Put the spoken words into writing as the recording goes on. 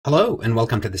Hello and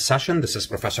welcome to this session. This is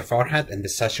Professor Farhat. In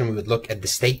this session, we would look at the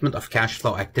statement of cash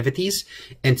flow activities,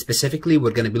 and specifically,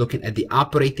 we're going to be looking at the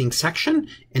operating section,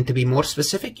 and to be more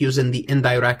specific, using the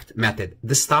indirect method.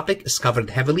 This topic is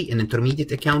covered heavily in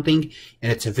intermediate accounting,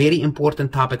 and it's a very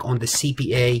important topic on the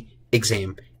CPA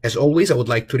exam. As always, I would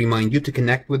like to remind you to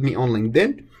connect with me on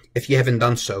LinkedIn. If you haven't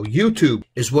done so, YouTube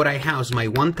is where I house my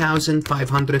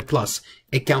 1,500 plus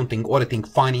accounting, auditing,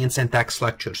 finance, and tax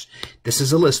lectures. This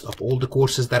is a list of all the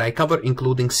courses that I cover,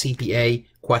 including CPA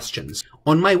questions.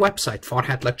 On my website,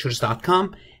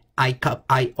 farhatlectures.com,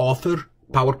 I offer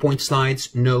PowerPoint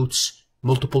slides, notes,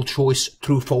 multiple choice,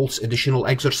 true, false, additional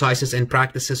exercises and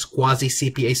practices,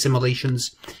 quasi-CPA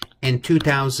simulations, and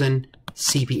 2,000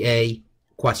 CPA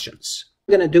questions.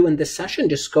 We're going to do in this session,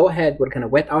 just go ahead, we're going to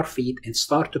wet our feet and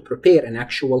start to prepare an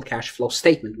actual cash flow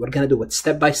statement. We're going to do it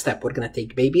step by step. We're going to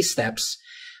take baby steps,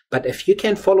 but if you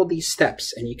can follow these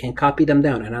steps and you can copy them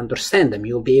down and understand them,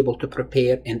 you'll be able to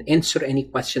prepare and answer any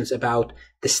questions about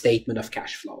the statement of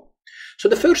cash flow. So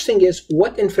the first thing is,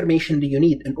 what information do you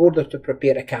need in order to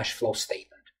prepare a cash flow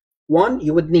statement? One,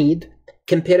 you would need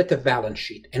comparative balance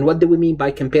sheet. And what do we mean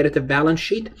by comparative balance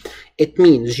sheet? It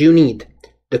means you need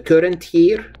the current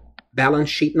year balance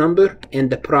sheet number and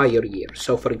the prior year.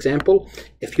 So for example,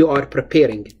 if you are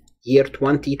preparing year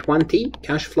 2020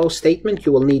 cash flow statement,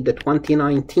 you will need the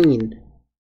 2019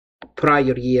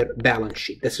 prior year balance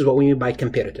sheet. This is what we mean by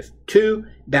comparative. Two,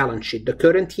 balance sheet, the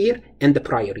current year and the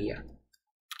prior year.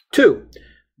 Two,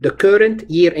 the current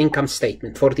year income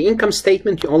statement. For the income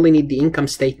statement, you only need the income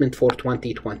statement for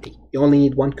 2020. You only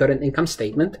need one current income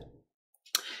statement.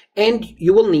 And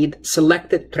you will need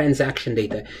selected transaction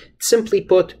data. Simply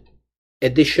put,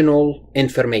 additional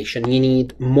information. You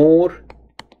need more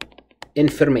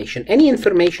information. Any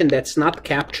information that's not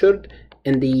captured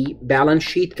in the balance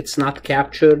sheet, it's not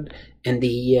captured in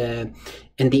the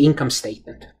income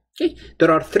statement. Okay.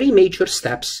 There are three major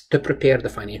steps to prepare the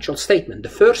financial statement. The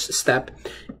first step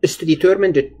is to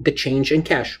determine the change in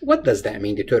cash. What does that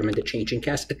mean, determine the change in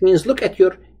cash? It means look at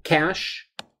your cash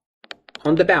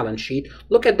on the balance sheet,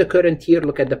 look at the current year,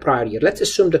 look at the prior year. Let's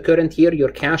assume the current year, your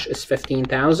cash is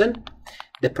 15,000.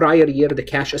 The prior year, the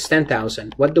cash is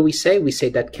 10,000. What do we say? We say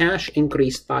that cash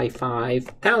increased by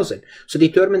 5,000. So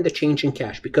determine the change in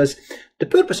cash, because the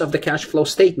purpose of the cash flow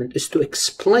statement is to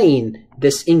explain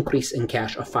this increase in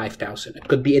cash of 5,000. It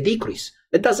could be a decrease.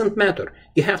 It doesn't matter.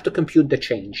 You have to compute the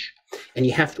change. And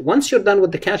you have to, once you're done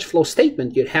with the cash flow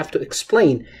statement, you have to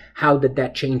explain how did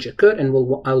that change occur, and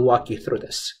I'll walk you through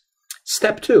this.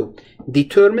 Step two,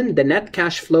 determine the net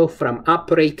cash flow from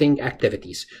operating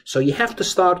activities. So you have to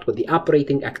start with the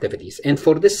operating activities. And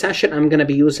for this session, I'm going to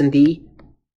be using the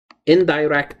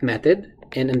indirect method.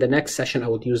 And in the next session, I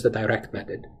will use the direct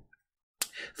method.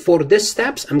 For these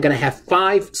steps, I'm going to have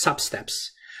 5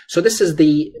 sub-steps. So this is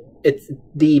the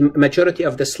majority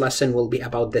of this lesson will be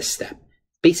about this step.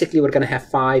 Basically, we're going to have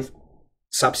 5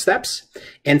 sub-steps.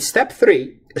 And step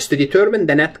 3 is to determine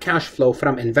the net cash flow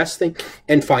from investing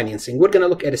and financing. We're going to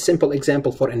look at a simple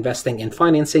example for investing and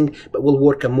financing, but we'll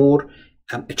work a more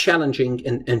challenging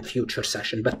in future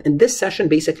session. But in this session,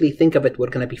 basically, think of it, we're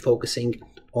going to be focusing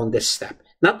on this step.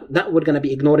 Not that we're going to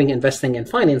be ignoring investing and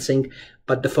financing,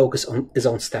 but the focus is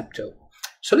on step 2.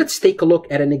 So let's take a look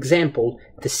at an example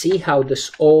to see how this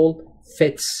all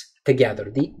fits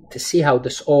together,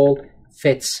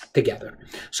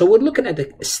 So we're looking at the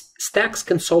Stax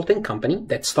Consulting Company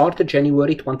that started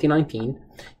January 2019.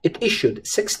 It issued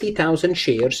 60,000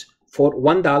 shares for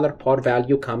 $1 par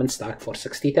value common stock for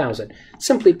 60,000.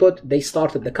 Simply put, they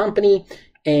started the company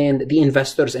and the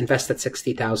investors invested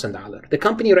 $60,000. The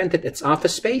company rented its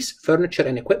office space, furniture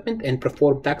and equipment, and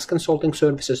performed tax consulting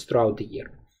services throughout the year.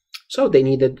 So they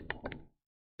needed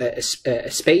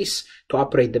a space to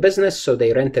operate the business, so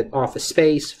they rented office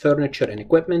space, furniture and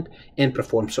equipment, and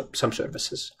performed some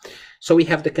services. So we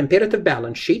have the comparative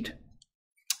balance sheet,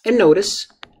 and notice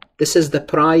this is the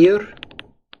prior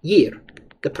year.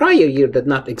 The prior year did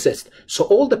not exist, so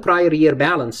all the prior year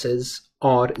balances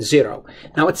are 0.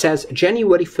 Now it says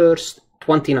January 1st,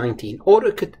 2019, or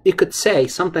it could say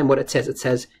sometime what it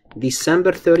says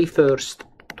December 31st,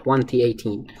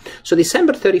 2018. So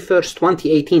December 31st,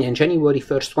 2018 and January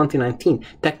 1st, 2019,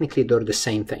 technically they're the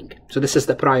same thing. So this is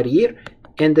the prior year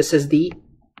and this is the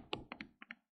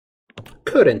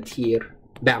current year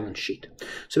balance sheet.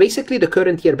 So basically the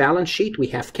current year balance sheet, we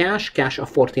have cash of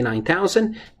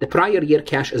 49,000. The prior year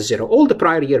cash is 0. All the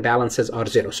prior year balances are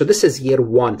 0. So this is year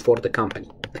 1 for the company.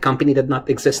 The company did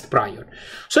not exist prior.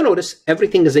 So notice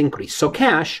everything is increased. So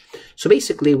cash, so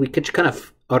basically we could kind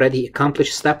of already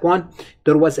accomplish step 1.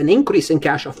 There was an increase in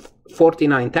cash of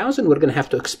 49,000. We're going to have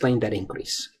to explain that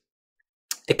increase.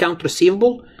 Account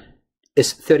receivable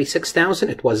is $36,000,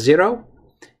 it was 0.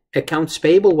 Accounts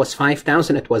payable was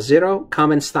 $5,000, it was 0.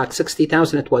 Common stock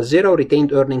 $60,000, it was 0.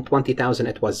 Retained earning $20,000,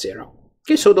 it was 0.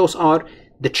 Okay, so those are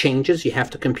the changes. You have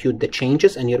to compute the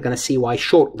changes, and you're going to see why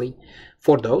shortly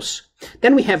for those.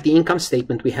 Then we have the income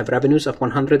statement. We have revenues of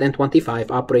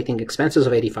 $125,000, operating expenses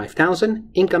of $85,000,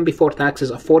 income before taxes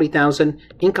of $40,000,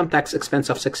 income tax expense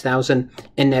of $6,000,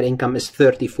 and net income is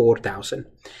 $34,000.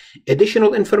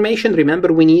 Additional information,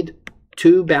 remember we need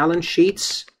 2 balance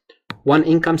sheets, 1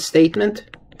 income statement,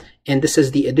 and this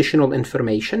is the additional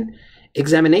information.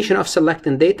 Examination of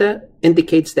selected data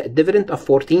indicates that dividend of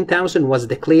 $14,000 was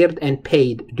declared and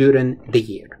paid during the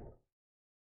year.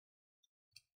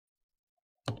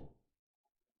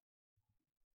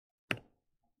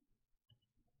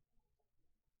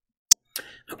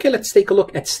 Okay, let's take a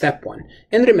look at step 1.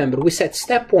 And remember, we said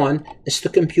step 1 is to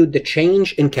compute the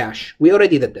change in cash. We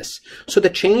already did this. So the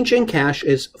change in cash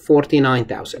is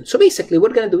 $49,000. So basically,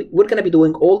 we're going to be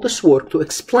doing all this work to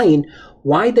explain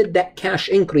why did that cash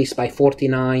increase by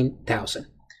 $49,000.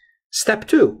 Step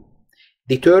 2,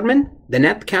 determine the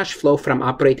net cash flow from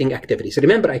operating activities.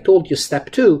 Remember, I told you step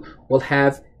 2 will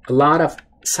have a lot of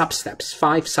sub-steps,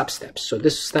 5 sub-steps. So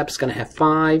this step is going to have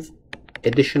 5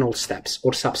 additional steps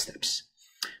or sub-steps.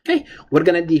 Okay,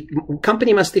 the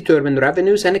company must determine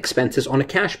revenues and expenses on a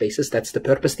cash basis. That's the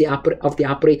purpose of the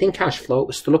operating cash flow,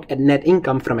 is to look at net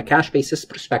income from a cash basis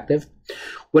perspective.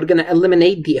 We're going to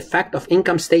eliminate the effect of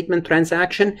income statement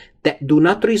transaction that do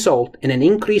not result in an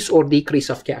increase or decrease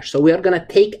of cash. So we are going to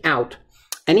take out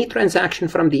any transaction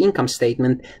from the income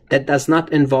statement that does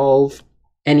not involve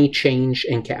any change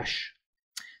in cash.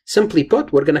 Simply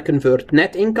put, we're going to convert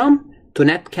net income to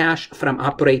net cash from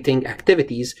operating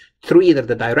activities through either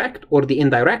the direct or the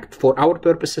indirect. For our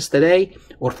purposes today,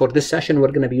 or for this session, we're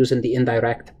going to be using the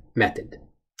indirect method.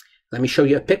 Let me show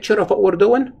you a picture of what we're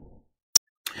doing.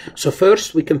 So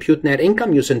first, we compute net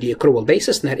income using the accrual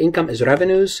basis. Net income is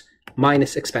revenues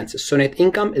minus expenses. So net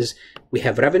income is, we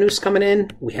have revenues coming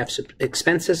in, we have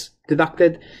expenses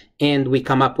deducted, and we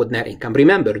come up with net income.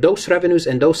 Remember, those revenues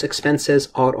and those expenses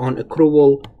are on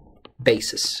accrual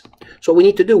basis. So what we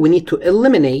need to do, we need to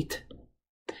eliminate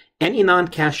any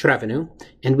non-cash revenue,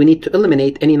 and we need to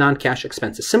eliminate any non-cash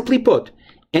expenses. Simply put,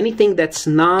 anything that's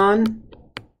non-cash,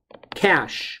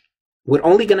 we're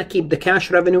only going to keep the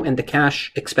cash revenue and the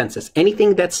cash expenses.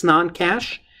 Anything that's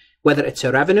non-cash, whether it's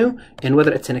a revenue and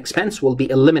whether it's an expense, will be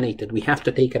eliminated. We have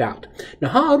to take it out. Now,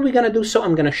 how are we going to do so?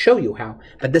 I'm going to show you how,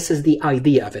 but this is the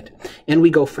idea of it. And we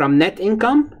go from net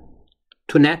income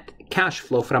to net cash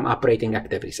flow from operating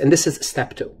activities. And this is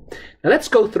step 2. Now let's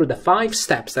go through the 5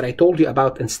 steps that I told you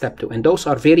about in step 2. And those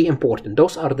are very important.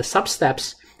 Those are the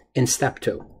sub-steps in step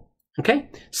 2. Okay?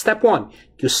 Step 1,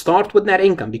 you start with net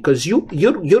income because your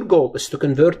goal is to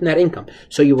convert net income.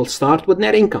 So you will start with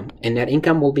net income, and net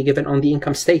income will be given on the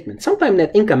income statement. Sometimes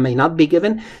net income may not be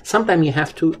given. Sometimes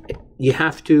you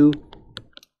have to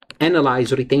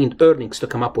analyze retained earnings to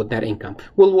come up with net income.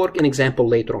 We'll work an example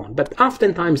later on, but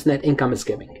oftentimes net income is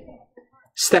given.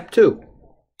 Step 2,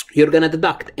 you're going to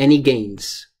deduct any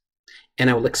gains, and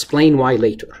I will explain why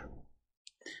later.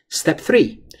 Step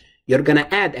 3, you're going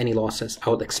to add any losses. I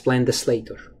will explain this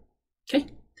later. Okay?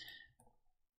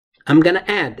 I'm going to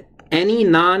add any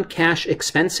non-cash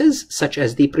expenses such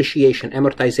as depreciation,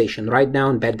 amortization, write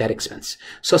down, bad debt expense.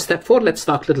 So step 4, let's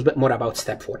talk a little bit more about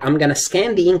step 4. I'm going to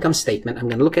scan the income statement. I'm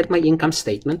going to look at my income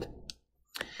statement,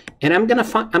 and I'm going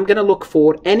to look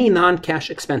for any non-cash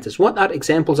expenses. What are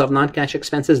examples of non-cash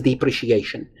expenses?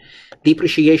 Depreciation,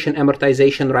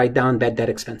 amortization, write down, bad debt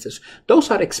expenses.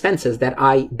 Those are expenses that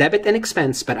I debit an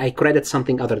expense, but I credit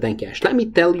something other than cash. Let me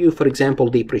tell you, for example,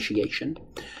 depreciation.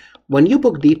 When you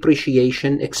book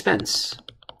depreciation expense,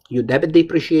 you debit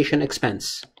depreciation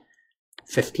expense,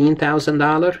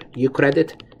 $15,000, you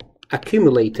credit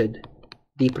accumulated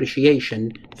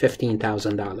depreciation,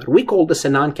 $15,000. We call this a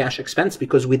non-cash expense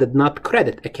because we did not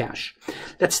credit a cash.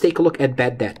 Let's take a look at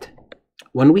bad debt.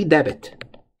 When we debit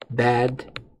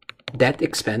bad debt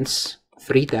expense,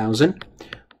 $3,000,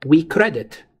 we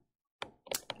credit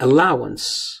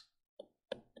allowance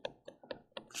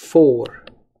for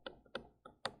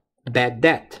bad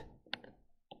debt,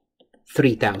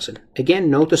 $3,000.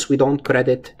 Again, notice we don't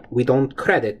credit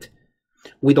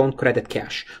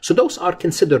cash. So those are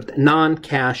considered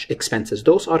non-cash expenses.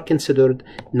 Those are considered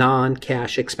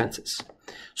non-cash expenses.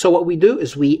 So what we do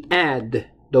is we add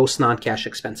those non-cash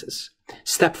expenses.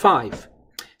 Step 5,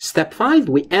 Step 5,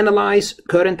 we analyze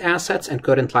current assets and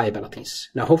current liabilities.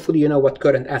 Now, hopefully you know what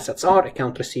current assets are: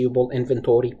 account receivable,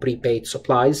 inventory, prepaid,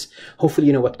 supplies. Hopefully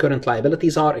you know what current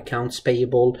liabilities are: accounts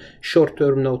payable,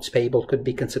 short-term notes payable could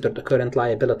be considered a current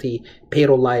liability,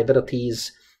 payroll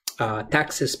liabilities,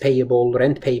 taxes payable,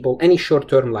 rent payable, any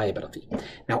short-term liability.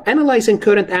 Now, analyzing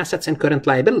current assets and current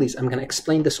liabilities, I'm going to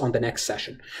explain this on the next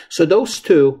session. So those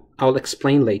two, I'll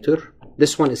explain later.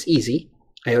 This one is easy.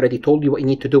 I already told you what you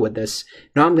need to do with this.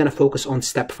 Now I'm going to focus on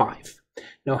step 5.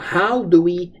 Now, how do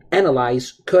we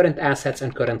analyze current assets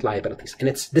and current liabilities? And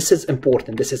this is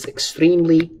important. This is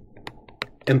extremely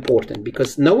important,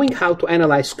 because knowing how to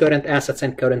analyze current assets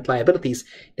and current liabilities,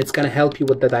 it's going to help you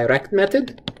with the direct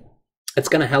method. It's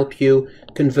going to help you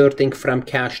converting from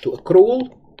cash to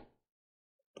accrual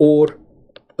or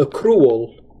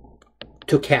accrual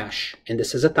to cash. And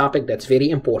this is a topic that's very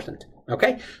important.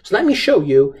 Okay, so let me show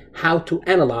you how to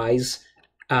analyze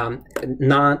current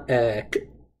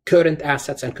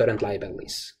assets and current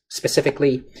liabilities,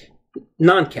 specifically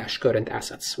non-cash current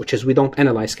assets, which is we don't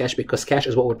analyze cash because cash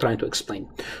is what we're trying to explain.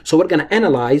 So we're going to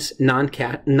analyze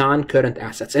non-current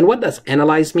assets. And what does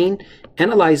analyze mean?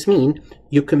 Analyze mean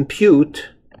you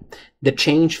compute the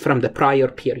change from the prior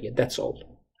period. That's all.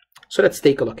 So let's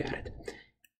take a look at it.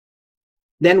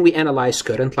 Then we analyze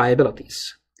current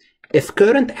liabilities. If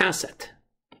current asset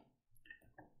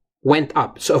went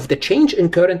up, so if the change in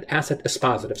current asset is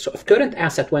positive, so if current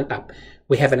asset went up,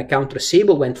 we have an account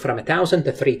receivable went from 1,000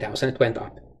 to 3,000, it went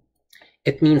up.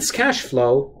 It means cash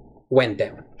flow went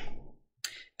down.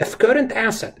 If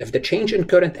the change in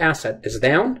current asset is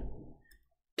down,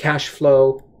 cash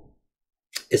flow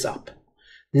is up.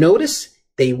 Notice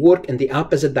they work in the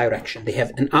opposite direction. They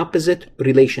have an opposite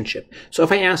relationship. So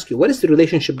if I ask you, what is the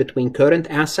relationship between current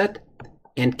asset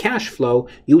and cash flow,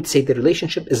 you would say the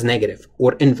relationship is negative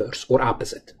or inverse or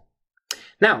opposite.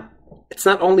 Now, it's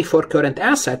not only for current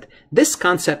asset. This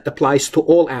concept applies to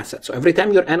all assets. So every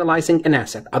time you're analyzing an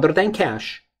asset other than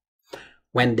cash,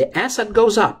 when the asset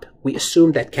goes up, we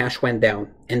assume that cash went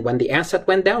down. And when the asset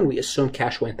went down, we assume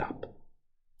cash went up.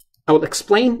 I will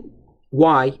explain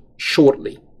why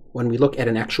shortly when we look at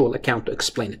an actual account to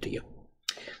explain it to you.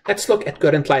 Let's look at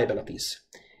current liabilities.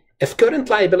 If current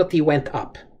liability went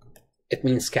up, it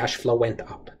means cash flow went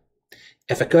up.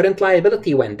 If a current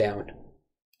liability went down,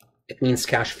 it means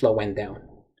cash flow went down.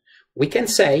 We can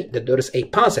say that there is a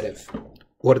positive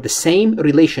or the same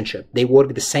relationship. They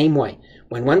work the same way.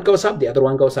 When one goes up, the other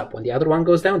one goes up. When the other one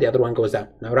goes down, the other one goes down.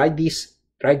 Now write these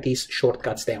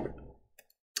shortcuts down.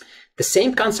 The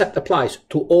same concept applies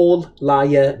to all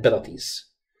liabilities.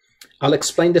 I'll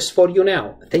explain this for you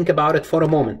now. Think about it for a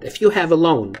moment. If you have a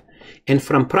loan and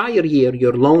from prior year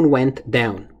your loan went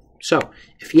down. So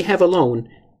if you have a loan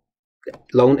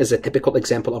is a typical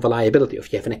example of a liability.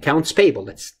 If you have an accounts payable,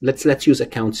 let's use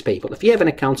accounts payable. If you have an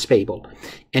accounts payable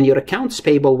and your accounts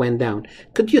payable went down,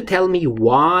 could you tell me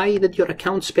why did your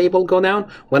accounts payable go down?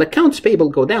 Well, accounts payable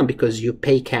go down because you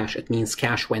pay cash. It means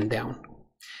cash went down.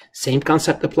 Same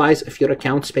concept applies if your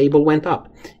accounts payable went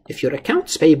up. If your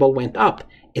accounts payable went up,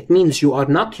 it means you are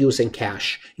not using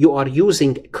cash. You are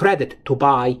using credit to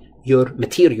buy your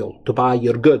material, to buy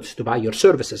your goods, to buy your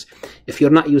services. If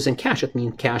you're not using cash, it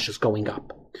means cash is going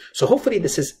up. So hopefully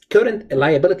this is current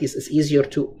liabilities is easier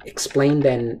to explain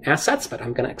than assets, but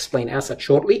I'm going to explain assets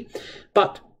shortly.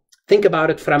 But think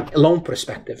about it from a loan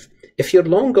perspective. If your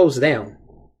loan goes down,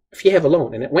 if you have a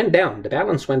loan and it went down, the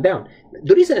balance went down.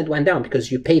 The reason it went down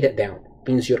because you paid it down,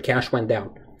 means your cash went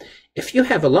down. If you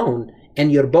have a loan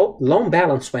and your loan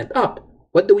balance went up,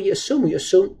 what do we assume? We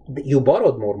assume that you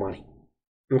borrowed more money.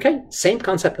 Okay, same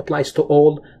concept applies to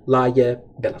all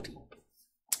liability.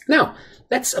 Now,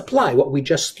 let's apply what we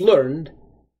just learned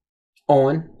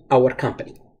on our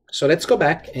company. So let's go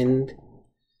back, and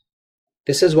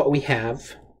this is what we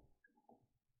have.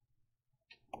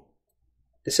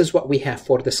 This is what we have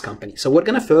for this company. So we're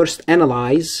going to first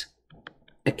analyze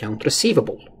account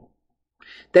receivable.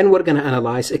 Then we're going to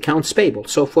analyze accounts payable.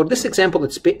 So for this example,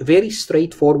 it's very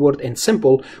straightforward and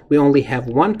simple. We only have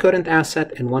one current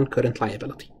asset and one current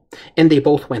liability, and they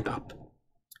both went up.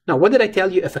 Now, what did I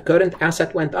tell you? If a current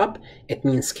asset went up, it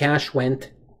means cash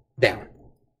went down.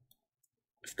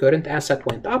 If current asset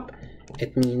went up,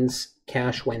 it means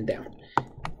cash went down.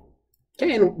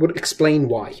 Okay, and we'll explain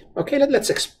why. Okay, let's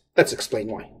explain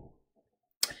why.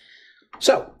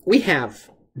 So we have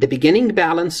the beginning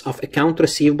balance of account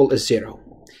receivable is 0.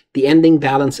 The ending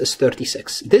balance is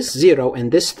 36. This 0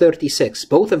 and this 36,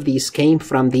 both of these came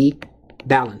from the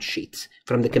balance sheet,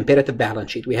 from the comparative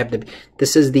balance sheet. We have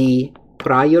this is the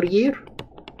prior year,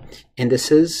 and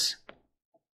this is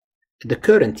the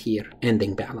current year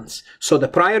ending balance. So the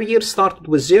prior year started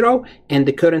with 0 and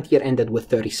the current year ended with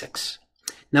 36.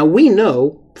 Now we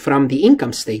know from the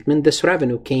income statement, this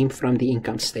revenue came from the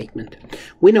income statement.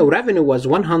 We know revenue was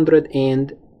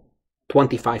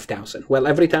 $125,000. Well,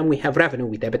 every time we have revenue,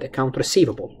 we debit account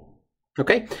receivable.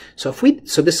 Okay, so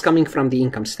this is coming from the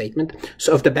income statement.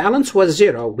 So if the balance was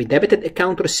 0, we debited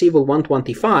account receivable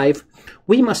 125,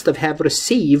 we must have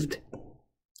received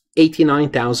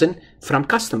 89,000 from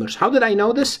customers. How did I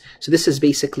know this? So this is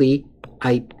basically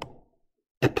a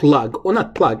plug, or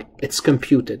not plug, it's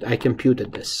computed. I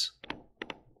computed this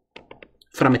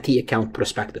from a T account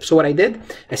perspective. So what I did,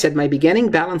 I said my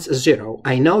beginning balance is 0.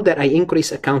 I know that I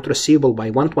increased account receivable by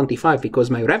 125 because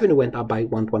my revenue went up by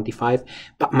 125,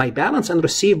 but my balance on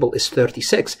receivable is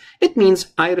 36. It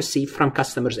means I received from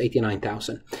customers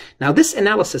 89,000. Now this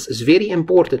analysis is very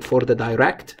important for the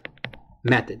direct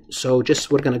method. So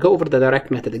we're going to go over the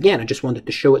direct method again. I just wanted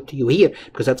to show it to you here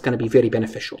because that's going to be very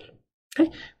beneficial.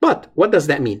 Okay, but what does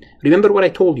that mean? Remember what I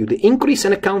told you, the increase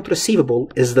in account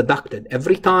receivable is deducted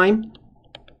every time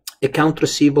account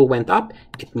receivable went up.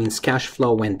 It means cash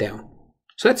flow went down.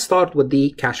 So let's start with the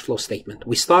cash flow statement.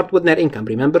 We start with net income.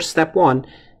 Remember, step 1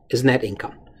 is net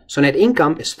income. So net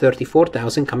income is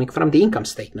 34,000 coming from the income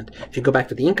statement. If you go back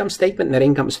to the income statement, net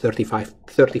income is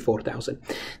 34,000.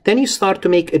 Then you start to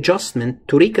make adjustment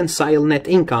to reconcile net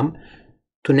income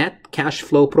to net cash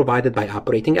flow provided by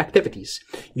operating activities.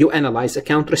 You analyze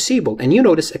account receivable, and you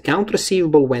notice account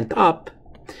receivable went up.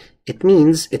 It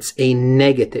means it's a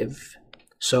negative.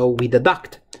 So we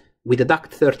deduct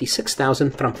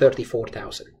 36,000 from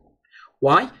 34,000.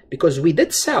 Why? Because we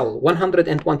did sell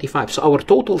 125. So our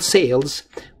total sales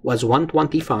was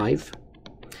 125,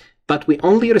 but we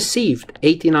only received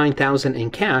 89,000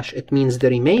 in cash. It means the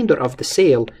remainder of the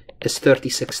sale is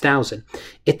 36,000.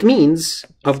 It means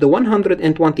of the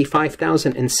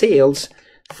 125,000 in sales,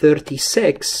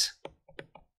 36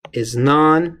 is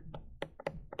non-cash.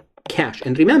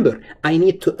 And remember, I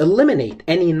need to eliminate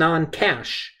any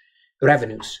non-cash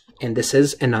revenues. And this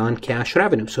is a non-cash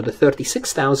revenue. So the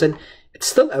 36,000, it's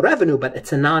still a revenue, but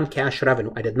it's a non-cash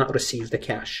revenue. I did not receive the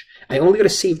cash. I only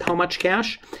received how much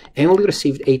cash? I only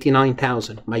received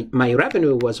 89,000. My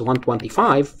revenue was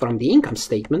 125 from the income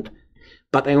statement,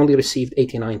 but I only received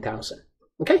 89,000.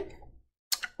 Okay?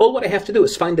 All what I have to do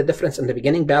is find the difference in the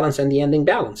beginning balance and the ending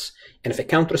balance. And if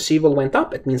account receivable went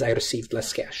up, it means I received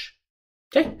less cash.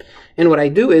 Okay? And what I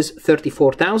do is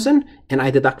 34,000 and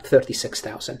I deduct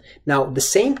 36,000. Now, the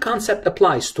same concept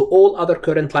applies to all other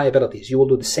current liabilities. You will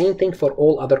do the same thing for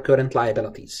all other current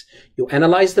liabilities. You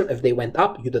analyze them. If they went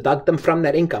up, you deduct them from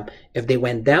net income. If they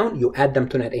went down, you add them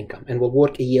to net income. And we'll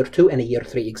work a year 2 and a year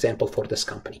 3 example for this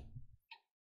company.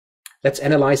 Let's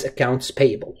analyze accounts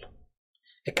payable.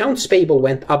 Accounts payable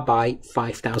went up by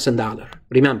 $5,000.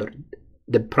 Remember,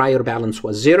 the prior balance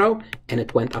was 0 and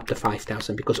it went up to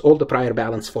 5,000 because all the prior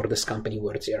balance for this company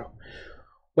were 0.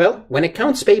 Well, when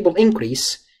accounts payable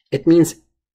increase, it means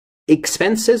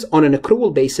expenses on an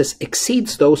accrual basis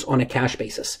exceeds those on a cash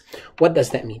basis. What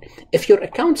does that mean? If your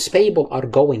accounts payable are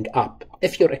going up,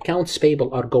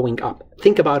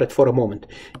 think about it for a moment.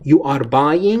 You are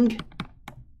buying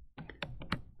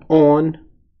on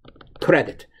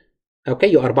credit. Okay,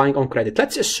 you are buying on credit.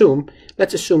 Let's assume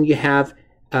you have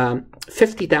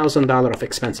 $50,000 of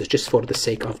expenses, just for the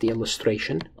sake of the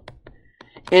illustration.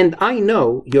 And I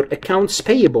know your accounts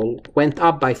payable went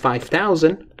up by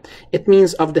 5,000. It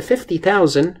means of the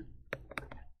 50,000,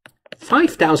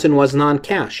 5,000 was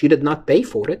non-cash. You did not pay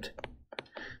for it.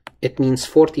 It means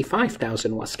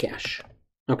 45,000 was cash.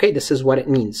 Okay, this is what it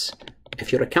means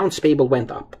if your accounts payable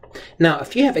went up. Now,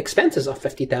 if you have expenses of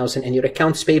 50,000 and your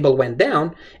accounts payable went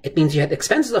down, it means you had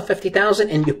expenses of 50,000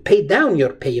 and you paid down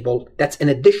your payable. That's an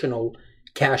additional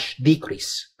cash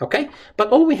decrease. Okay? But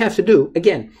all we have to do,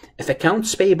 again, if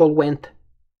accounts payable went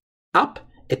up,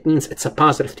 it means it's a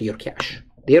positive to your cash.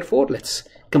 Therefore, let's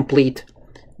complete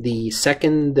the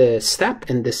second step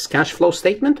in this cash flow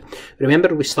statement.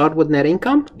 Remember, we start with net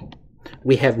income.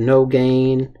 We have no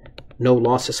gain, no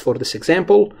losses for this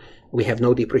example. We have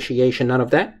no depreciation, none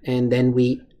of that. And then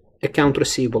account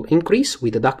receivable increase,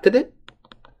 we deducted it.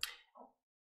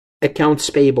 Accounts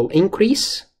payable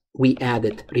increase, we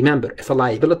added. Remember, if a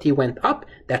liability went up,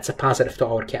 that's a positive to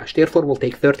our cash. Therefore, we'll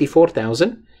take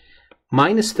 34,000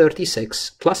 minus 36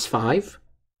 plus 5.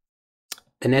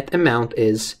 The net amount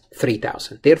is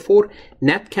 3,000. Therefore,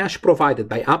 net cash provided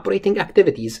by operating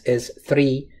activities is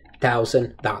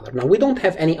 $3,000. Now, we don't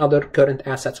have any other current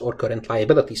assets or current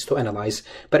liabilities to analyze,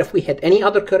 but if we had any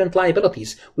other current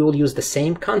liabilities, we will use the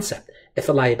same concept. If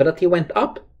a liability went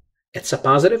up, it's a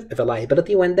positive. If a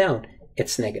liability went down,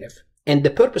 it's negative. And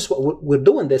the purpose what we're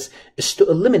doing this is to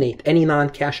eliminate any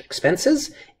non-cash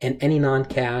expenses and any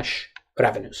non-cash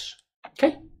revenues.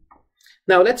 Okay.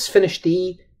 Now let's finish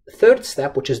the third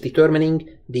step, which is determining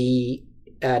the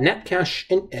net cash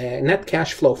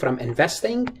flow from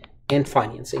investing and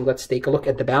financing. Let's take a look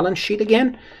at the balance sheet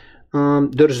again.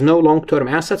 There's no long-term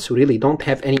assets. We really don't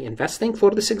have any investing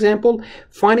for this example.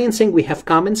 Financing, we have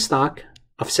common stock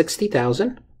of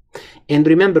 $60,000. And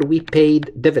remember, we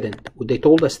paid dividend. They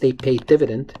told us they paid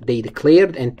dividend. They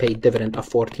declared and paid dividend of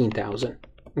 $14,000.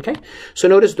 Okay. So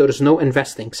notice there is no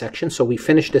investing section. So we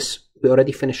finished this. We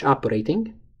already finished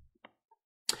operating.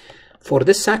 For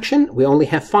this section, we only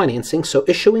have financing. So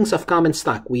issuings of common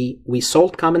stock. We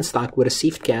sold common stock. We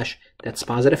received cash. That's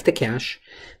positive to cash.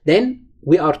 Then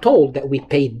we are told that we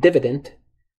paid dividend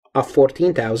of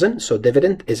 $14,000. So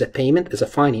dividend is a payment, is a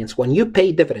finance. When you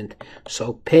pay dividend,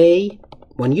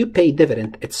 when you pay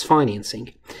dividend, it's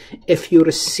financing. If you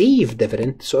receive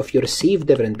dividend, so if you receive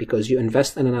dividend because you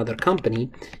invest in another company,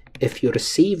 if you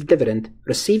receive dividend,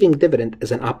 receiving dividend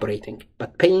is an operating,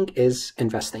 but paying is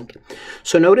investing.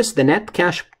 So notice the net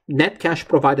cash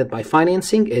provided by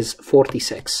financing is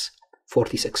 46.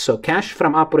 So cash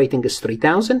from operating is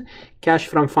 3,000, cash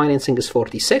from financing is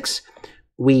 46.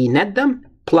 We net them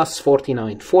plus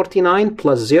 49. 49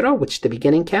 plus 0, which is the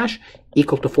beginning cash,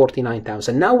 equal to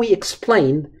 49,000. Now we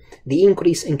explained the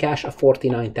increase in cash of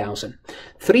 49,000.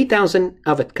 3,000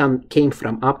 of it came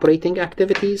from operating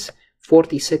activities.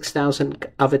 46,000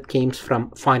 of it came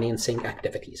from financing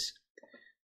activities.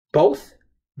 Both,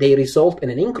 they result in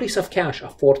an increase of cash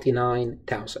of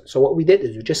 49,000. So what we did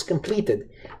is we just completed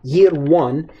year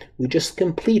one. We just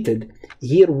completed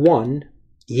year one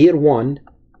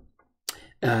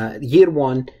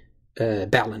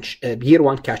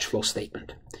cash flow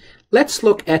statement. Let's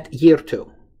look at year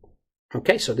two.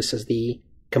 Okay, so this is the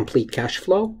complete cash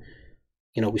flow.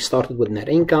 We started with net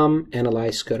income,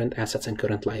 analyzed current assets and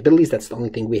current liabilities. That's the only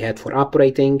thing we had for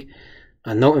operating.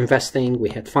 No investing. We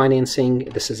had financing.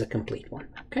 This is a complete one.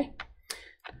 Okay.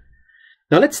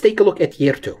 Now let's take a look at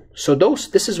year two. So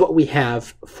this is what we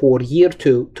have for year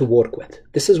two to work with.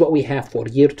 This is what we have for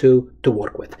year two to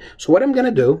work with. So what I'm going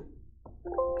to do,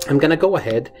 I'm going to go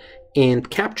ahead and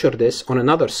capture this on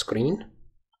another screen.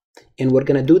 And we're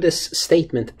going to do this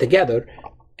statement together.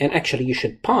 And actually, you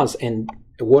should pause and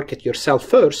work it yourself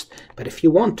first. But if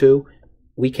you want to,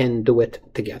 we can do it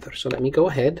together. So let me go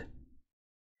ahead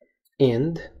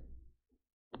and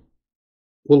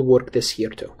we'll work this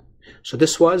here too. So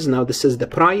this is the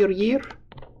prior year.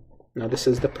 Now this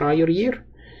is the prior year.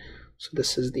 So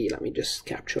this is let me just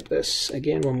capture this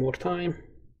again one more time.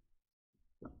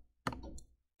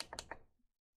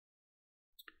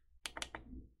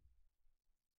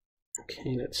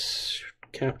 Okay, let's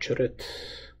capture it.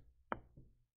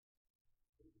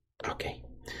 Okay.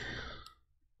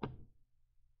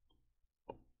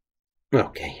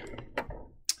 Okay.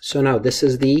 So now this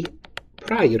is the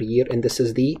prior year and this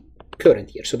is the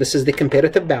current year. So this is the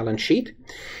comparative balance sheet,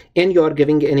 and you are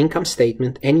giving an income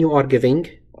statement and you are giving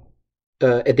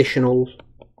additional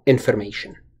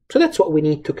information. So that's what we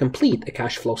need to complete a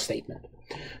cash flow statement.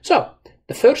 So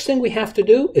the first thing we have to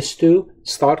do is to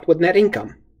start with net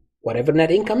income. Whatever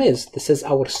net income is, this is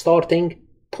our starting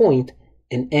point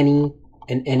in any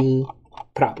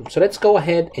problem. So let's go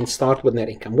ahead and start with net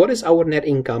income. What is our net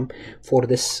income for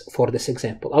this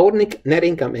example? Our net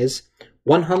income is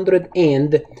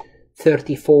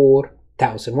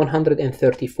 134,000.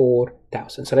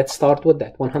 134,000. So let's start with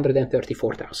that.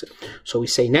 134,000. So we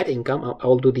say net income.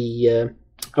 I'll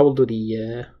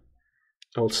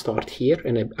start here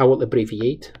and I will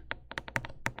abbreviate.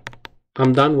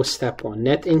 I'm done with step one.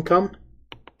 Net income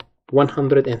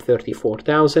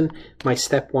 134,000. My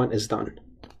step one is done.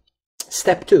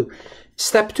 Step two.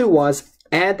 Step two was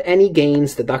add any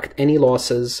gains, deduct any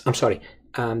losses.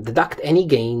 Deduct any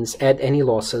gains, add any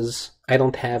losses.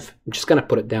 I'm just going to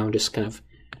put it down, just kind of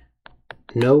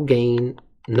no gain,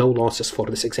 no losses for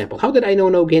this example. How did I know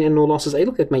no gain and no losses? I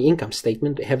looked at my income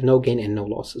statement. I have no gain and no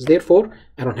losses. Therefore,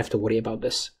 I don't have to worry about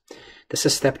this. This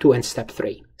is step two and step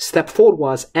three. Step four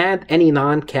was add any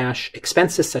non-cash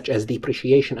expenses such as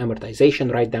depreciation, amortization,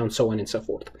 write-down, so on and so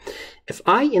forth. If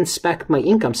I inspect my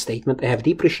income statement, I have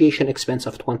depreciation expense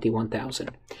of 21,000.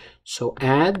 So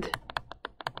add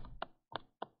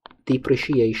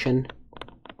depreciation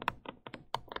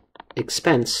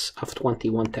expense of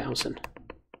 21,000.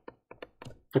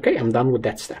 Okay, I'm done with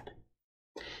that step.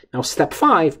 Now step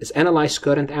five is analyze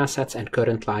current assets and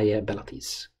current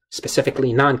liabilities.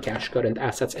 Specifically non-cash current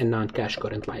assets and non-cash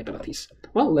current liabilities.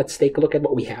 Well, let's take a look at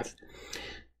what we have.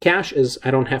 Cash is,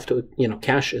 I don't have to,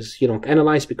 cash is, you don't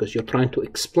analyze because you're trying to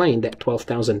explain that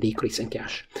 12,000 decrease in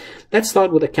cash. Let's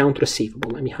start with account receivable.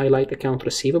 Let me highlight account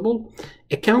receivable.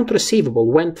 Account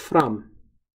receivable went from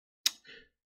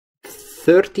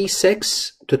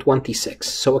 36 to 26.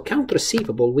 So account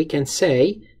receivable, we can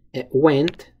say it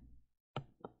went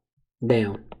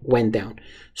down.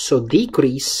 So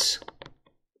decrease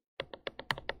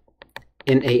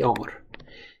in AR.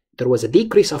 There was a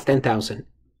decrease of 10,000.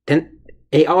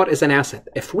 AR is an asset.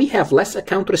 If we have less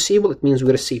account receivable, it means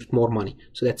we received more money.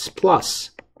 So that's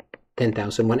plus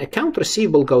 10,000. When account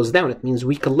receivable goes down, it means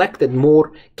we collected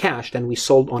more cash than we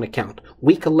sold on account.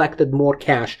 We collected more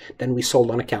cash than we sold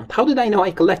on account. How did I know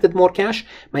I collected more cash?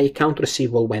 My account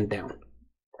receivable went down.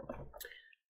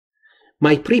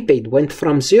 My prepaid went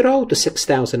from 0 to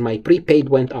 6,000. My prepaid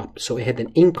went up. So I had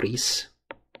an increase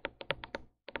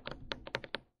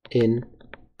in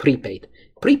prepaid.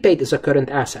 Prepaid is a current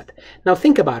asset. Now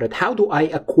think about it. How do I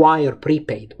acquire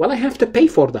prepaid? Well, I have to pay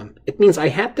for them. It means I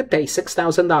had to pay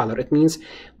 $6,000. It means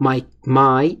my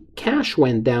cash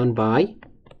went down by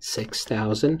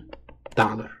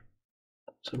 $6,000.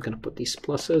 So I'm going to put these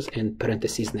pluses and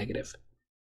parentheses negative.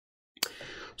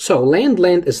 So land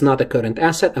is not a current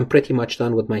asset. I'm pretty much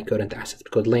done with my current assets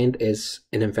because land is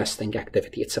an investing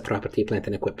activity. It's a property, plant,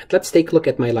 and equipment. Let's take a look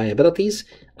at my liabilities.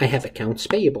 I have accounts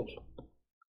payable.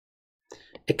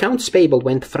 Accounts payable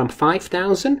went from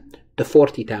 5,000 to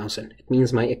 40,000. It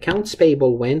means my accounts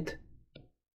payable went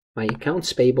up. My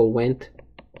accounts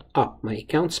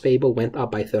payable went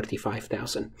up by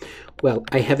 35,000. Well,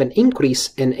 I have an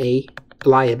increase in a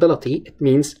liability. It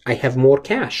means I have more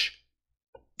cash.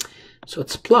 So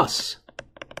it's plus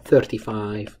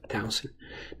 35,000.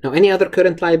 Now, any other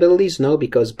current liabilities? No,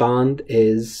 because bond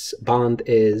is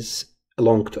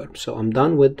long term. So I'm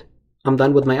done with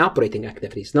my operating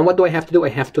activities. Now what do I have to do? I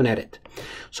have to net it.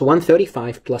 So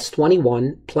 135 plus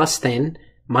 21 plus 10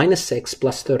 minus 6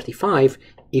 plus 35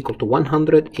 equal to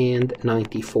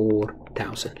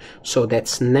 194,000. So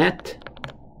that's net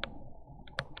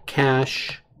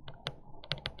cash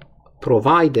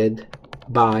provided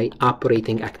by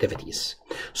operating activities.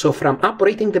 So from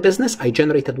operating the business, I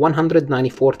generated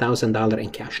 $194,000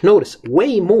 in cash. Notice,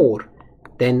 way more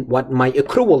than what my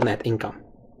accrual net income.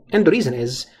 And the reason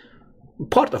is,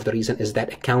 part of the reason is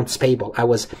that accounts payable. I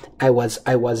was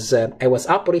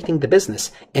operating the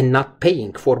business and not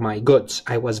paying for my goods.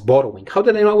 I was borrowing. How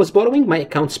did I know I was borrowing? My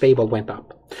accounts payable went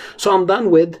up. So I'm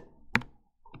done with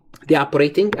the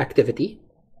operating activity.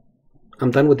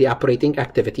 I'm done with the operating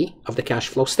activity of the cash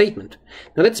flow statement.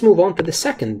 Now let's move on to the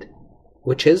second,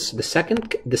 which is the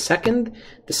second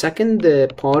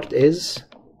part is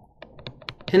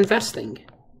investing.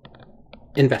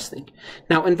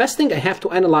 Now, investing, I have to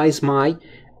analyze my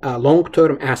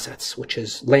long-term assets, which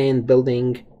is land,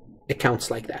 building, accounts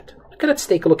like that. Okay, let's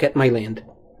take a look at my land.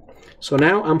 So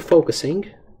now I'm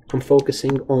focusing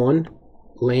on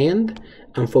land,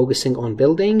 I'm focusing on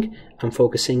building, I'm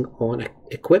focusing on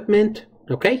equipment.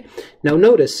 Okay, now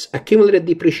notice accumulated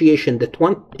depreciation,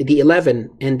 the 11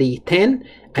 and the 10,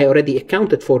 I already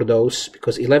accounted for those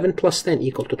because 11 plus 10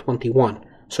 equal to 21.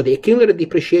 So the accumulated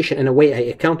depreciation, in a way, I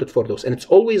accounted for those. And it's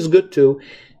always good to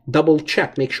double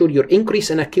check, make sure your increase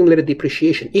in accumulated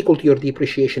depreciation equal to your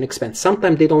depreciation expense.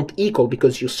 Sometimes they don't equal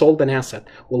because you sold an asset.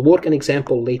 We'll work an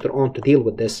example later on to deal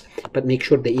with this, but make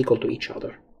sure they equal to each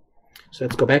other. So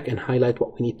let's go back and highlight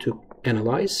what we need to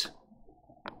analyze.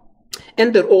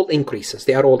 And they're all increases.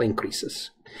 They are all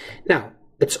increases. Now,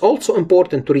 it's also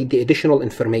important to read the additional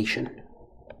information.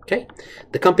 Okay,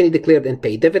 the company declared and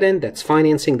paid dividend. That's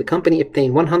financing. The company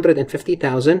obtained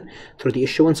 $150,000 through the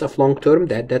issuance of long-term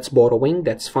debt. That's borrowing.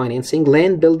 That's financing.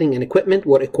 Land, building, and equipment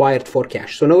were acquired for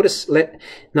cash. So notice letter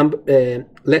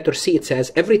C. It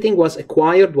says everything was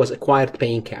acquired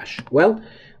paying cash. Well,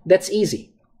 that's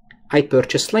easy. I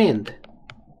purchased land,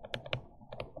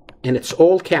 and it's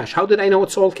all cash. How did I know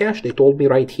it's all cash? They told me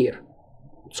right here.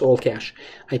 It's all cash.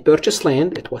 I purchased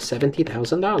land. It was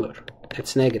 $70,000.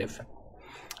 That's negative.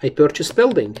 I purchased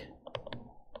building.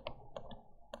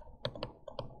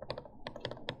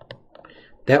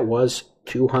 That was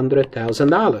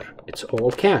 $200,000. It's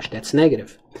all cash. That's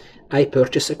negative. I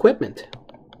purchased equipment.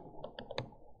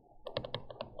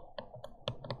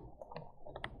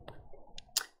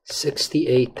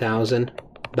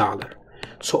 $68,000.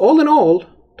 So all in all,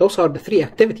 those are the three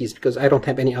activities because I don't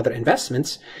have any other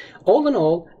investments. All in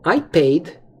all, I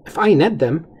paid, if I net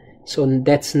them, so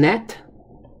that's net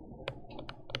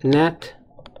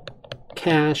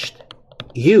cash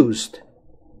used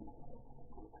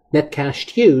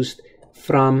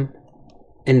from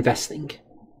investing.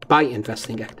 by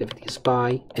investing activities,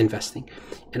 by investing.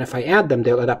 And if I add them,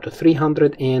 they'll add up to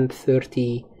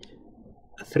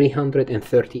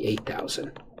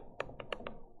 338,000.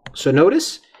 So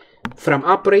notice, from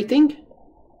operating,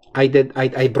 I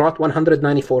brought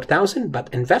 194,000, but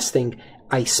investing,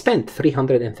 I spent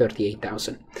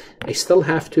 338,000. I still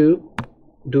have to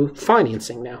do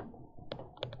financing now.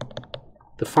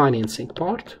 The financing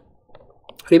part.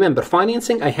 Remember,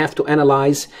 financing, I have to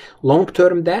analyze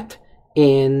long-term debt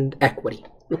and equity.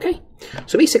 Okay,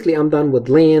 so basically I'm done with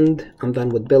land, I'm done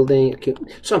with building. Okay.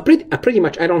 So I'm pretty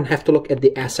much, I don't have to look at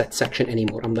the asset section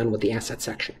anymore. I'm done with the asset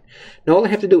section. Now all I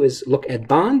have to do is look at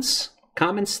bonds,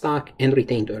 common stock, and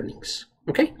retained earnings.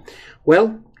 Okay,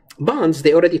 well, bonds,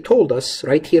 they already told us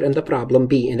right here in the problem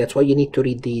B, and that's why you need to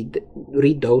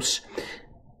read those.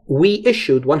 We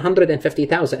issued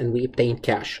 150,000 and we obtained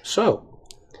cash. So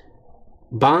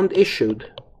bond issued,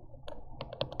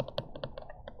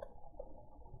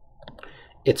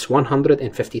 it's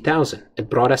 150,000. It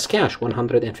brought us cash,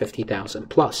 150,000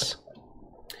 plus.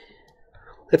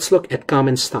 Let's look at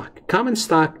common stock. Common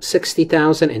stock,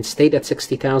 60,000 and stayed at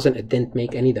 60,000. It didn't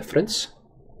make any difference.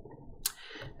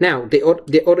 Now, they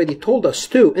already told us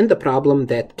too in the problem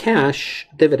that cash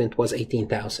dividend was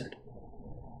 18,000.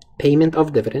 Payment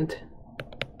of dividend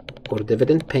or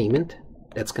dividend payment,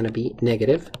 that's going to be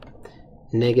negative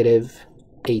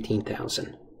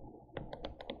 18,000.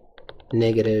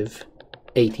 Negative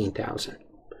 18,000.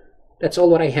 That's all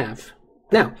what I have.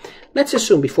 Now, let's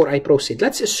assume, before I proceed,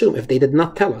 let's assume if they did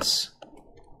not tell us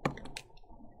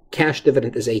cash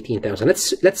dividend is 18,000.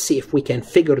 Let's see if we can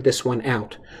figure this one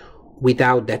out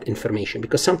without that information,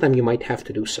 because sometimes you might have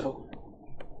to do so.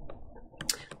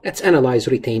 Let's analyze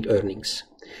retained earnings.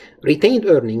 Retained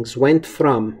earnings went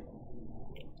from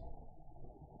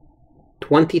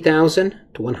 20,000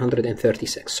 to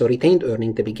 136. So retained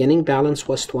earning, the beginning balance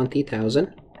was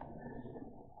 20,000.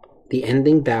 The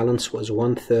ending balance was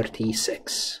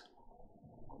 136.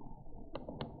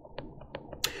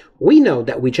 We know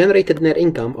that we generated net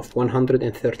income of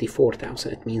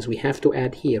 134,000. It means we have to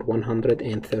add here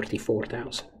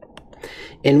 134,000.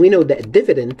 And we know that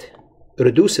dividend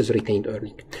reduces retained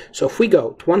earning. So if we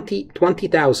go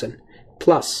 20,000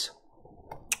 plus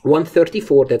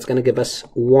 134, that's going to give us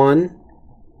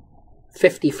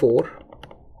 154.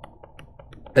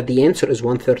 But the answer is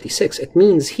 136. It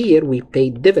means here we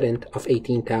paid dividend of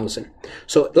 18,000.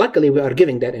 So luckily we are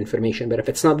giving that information, but if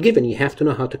it's not given, you have to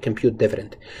know how to compute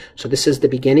dividend. So this is the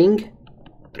beginning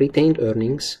retained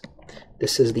earnings.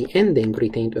 This is the ending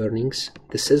retained earnings.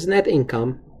 This is net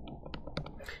income,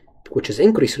 which is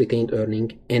increased retained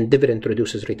earning, and dividend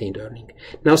reduces retained earning.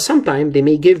 Now sometime they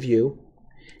may give you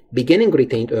beginning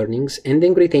retained earnings,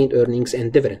 ending retained earnings,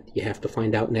 and dividend. You have to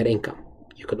find out net income.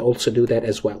 You could also do that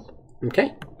as well.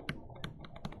 Okay,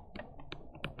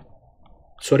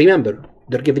 so remember,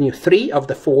 they're giving you 3 of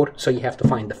the 4, so you have to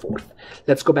find the 4th.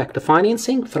 Let's go back to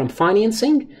financing. From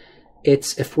financing,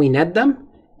 it's, if we net them,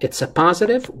 it's a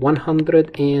positive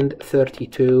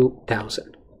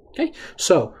 132,000. Okay,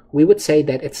 so we would say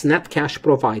that it's net cash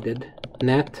provided,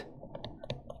 net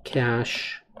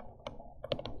cash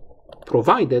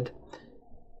provided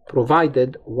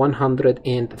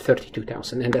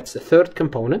 132,000, and that's the third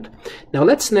component. Now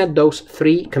let's net those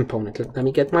 3 components. Let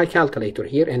me get my calculator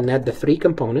here and net the 3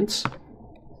 components.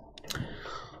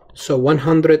 So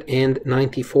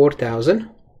 194,000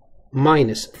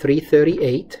 minus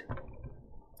 338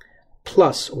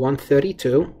 plus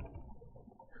 132.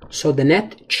 So the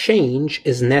net change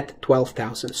is net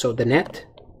 12,000. So the net,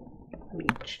 let me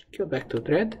go back to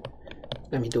red.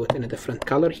 Let me do it in a different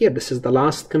color here. This is the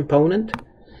last component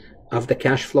of the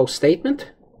cash flow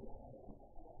statement.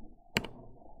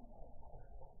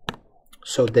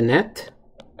 So the net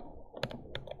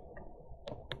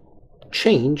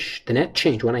change,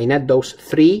 when I net those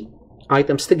 3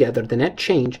 items together, the net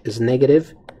change is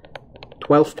negative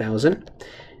 12,000.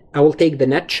 I will take the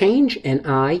net change and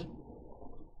I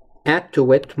add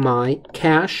to it my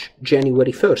cash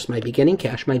January 1st, my beginning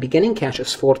cash. My beginning cash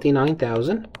is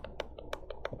 49,000.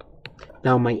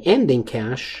 Now my ending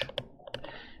cash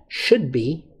should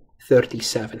be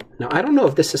 37. Now I don't know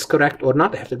if this is correct or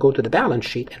not. I have to go to the balance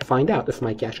sheet and find out if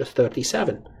my cash is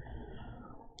 37.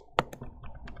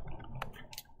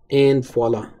 And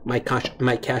voila, my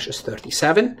cash is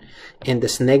 37. And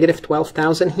this negative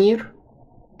 12,000 here,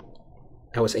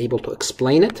 I was able to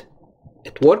explain it.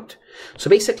 It worked. So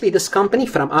basically this company,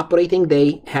 from operating,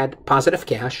 they had positive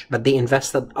cash, but they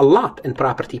invested a lot in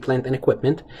property, plant, and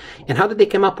equipment. And how did they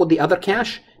come up with the other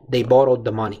cash? They borrowed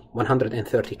the money,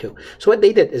 132. So what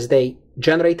they did is they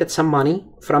generated some money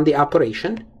from the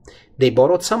operation. They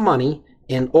borrowed some money,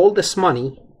 and all this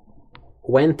money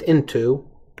went into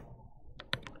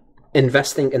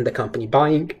investing in the company,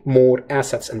 buying more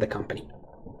assets in the company.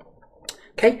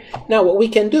 Okay, now what we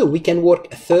can do, we can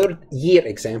work a third year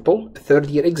example.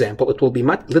 It will be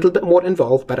a little bit more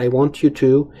involved, but I want you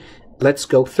to, let's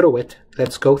go through it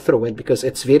because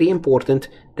it's very important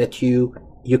that you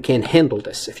can handle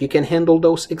this. If you can handle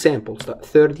those examples, that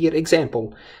third year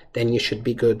example, then you should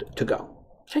be good to go.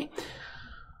 Okay,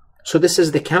 so this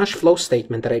is the cash flow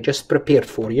statement that I just prepared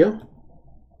for you.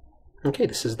 Okay,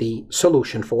 this is the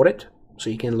solution for it,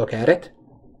 so you can look at it.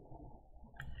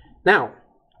 Now,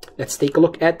 let's take a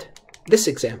look at this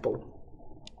example.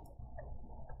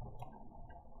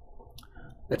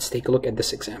 Let's take a look at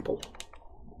this example.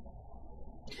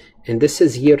 And this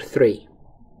is year 3.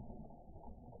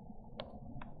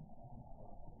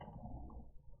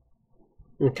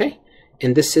 Okay,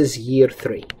 and this is year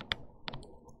 3.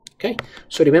 Okay,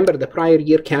 so remember the prior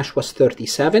year cash was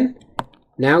 37.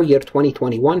 Now year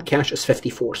 2021 cash is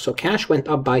 54. So cash went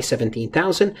up by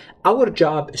 17,000. Our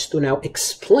job is to now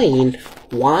explain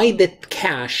why the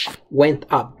cash went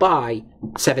up by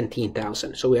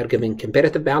 17,000. So we are giving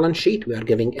comparative balance sheet, we are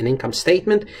giving an income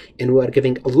statement, and we are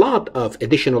giving a lot of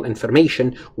additional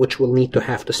information which we'll need to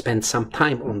have to spend some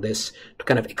time on this to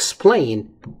kind of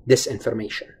explain this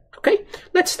information. Okay,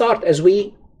 let's start as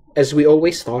we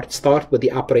always start with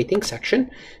the operating section.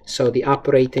 So the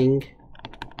operating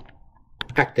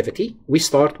activity, we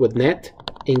start with net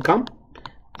income.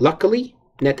 Luckily,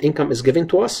 net income is given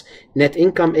to us. Net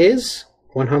income is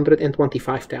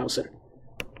 125,000.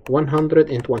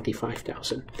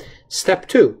 125,000. Step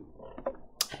 2,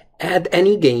 add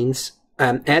any gains,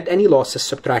 add any losses,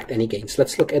 subtract any gains.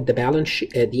 Let's look at the balance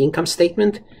sheet, the income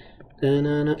statement.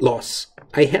 Loss.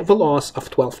 I have a loss of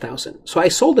 12,000. So I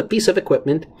sold a piece of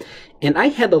equipment and I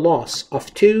had a loss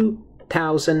of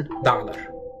 $2,000.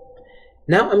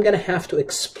 Now I'm going to have to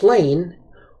explain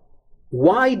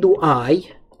why do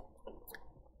I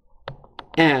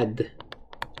add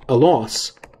a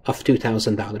loss of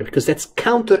 $2,000, because that's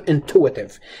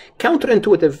counterintuitive.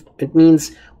 Counterintuitive, it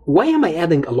means, why am I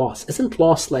adding a loss? Isn't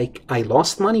loss like I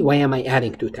lost money? Why am I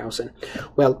adding 2,000?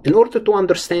 Well, in order to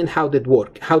understand how did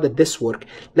this work,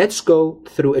 let's go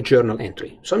through a journal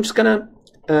entry. So I'm just going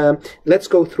to, let's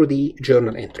go through the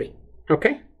journal entry.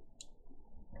 Okay?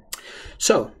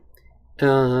 So,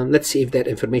 let's see if that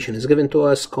information is given to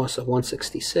us. Cost of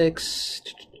 166.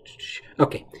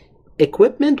 Okay.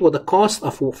 Equipment with a cost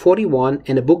of 41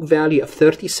 and a book value of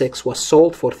 36 was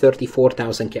sold for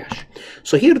 34,000 cash.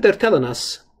 So here they're telling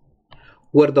us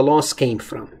where the loss came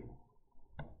from.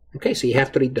 Okay, so you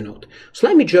have to read the note. So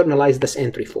let me journalize this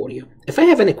entry for you. If I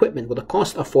have an equipment with a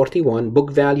cost of 41,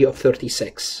 book value of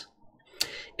 36,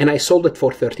 and I sold it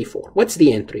for 34, what's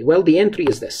the entry? Well, the entry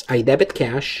is this. I debit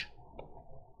cash.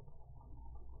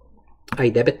 I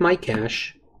debit my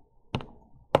cash.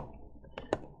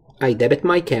 I debit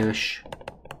my cash,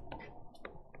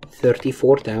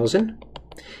 34,000.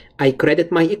 I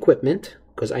credit my equipment,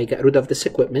 because I got rid of this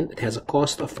equipment. It has a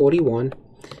cost of 41.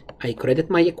 I credit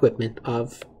my equipment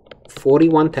of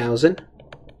 41,000.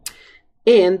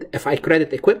 And if I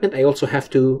credit equipment, I also have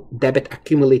to debit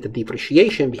accumulated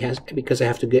depreciation because I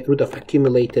have to get rid of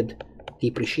accumulated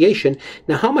depreciation.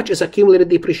 Now, how much is accumulated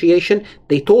depreciation?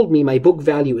 They told me my book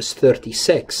value is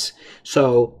 36.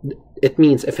 So it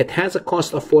means if it has a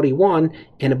cost of 41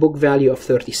 and a book value of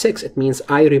 36, it means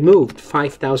I removed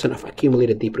 5,000 of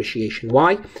accumulated depreciation.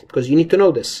 Why? Because you need to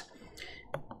know this.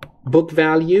 Book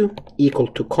value equal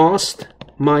to cost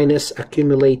minus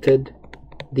accumulated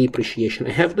depreciation.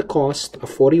 I have the cost of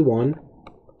 41.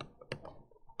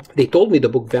 They told me the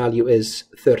book value is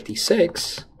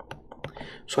 36.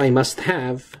 So I must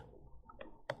have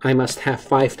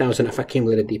 5,000 of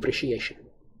accumulated depreciation.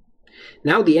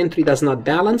 Now the entry does not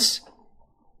balance.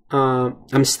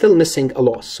 I'm still missing a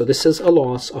loss. So this is a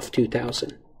loss of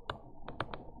 2,000.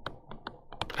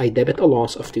 I debit a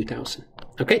loss of 2,000.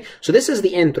 Okay, so this is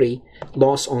the entry,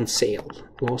 loss on sale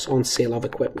of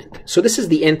equipment. So this is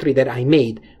the entry that I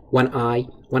made when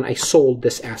I sold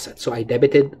this asset. So I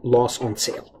debited loss on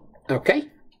sale. Okay.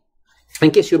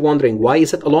 In case you're wondering, why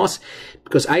is it a loss?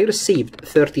 Because I received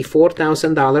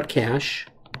 $34,000 cash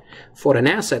for an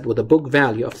asset with a book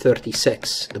value of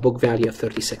 36. The book value of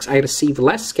 36. I received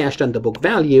less cash than the book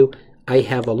value. I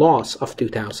have a loss of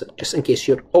 2,000. Just in case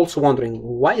you're also wondering,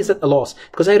 why is it a loss?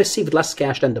 Because I received less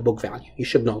cash than the book value. You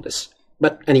should know this.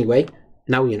 But anyway,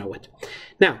 now you know it.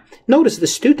 Now, notice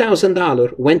this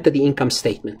 $2,000 went to the income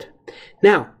statement.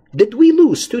 Now, did we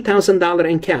lose $2,000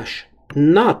 in cash?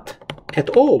 Not at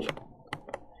all.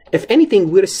 If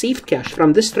anything, we received cash.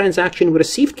 From this transaction, we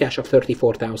received cash of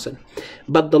 34,000.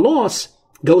 But the loss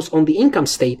goes on the income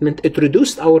statement, it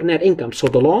reduced our net income. So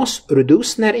the loss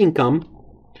reduced net income.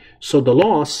 So the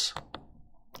loss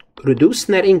reduced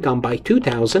net income by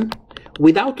 2,000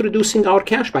 without reducing our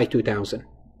cash by 2,000.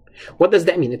 What does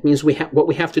that mean? It means what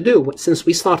we have to do, since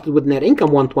we started with net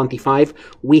income 125,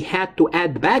 we had to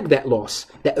add back that loss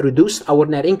that reduced our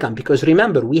net income, because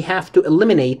remember, we have to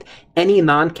eliminate any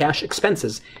non-cash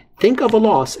expenses. Think of a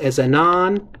loss as a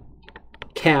non-cash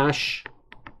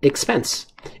expense.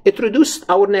 It reduced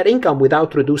our net income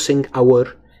without reducing our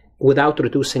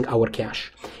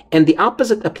cash. And the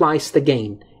opposite applies to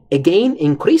gain. A gain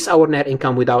increased our net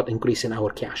income without increasing our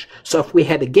cash. So if we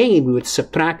had a gain, we would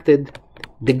subtracted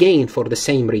the gain for the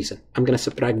same reason. I'm going to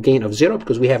subtract gain of 0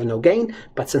 because we have no gain,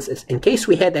 but since it's in case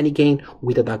we had any gain,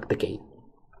 we deduct the gain.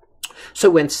 So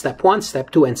we went step 1, step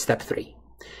 2, and step 3.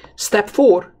 Step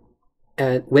 4,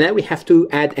 now we have to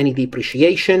add any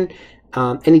depreciation,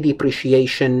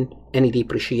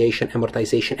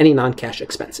 amortization, any non-cash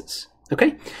expenses.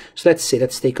 Okay, so let's see.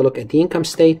 Let's take a look at the income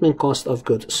statement, cost of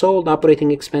goods sold,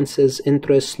 operating expenses,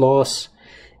 interest, loss.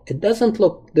 It doesn't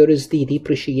look there is the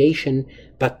depreciation,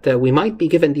 but we might be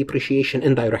given depreciation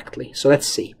indirectly. So let's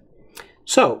see.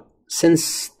 So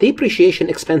since depreciation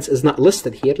expense is not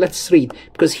listed here, let's read,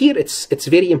 because here it's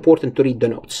very important to read the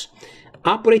notes.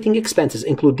 Operating expenses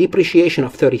include depreciation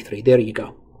of 33. There you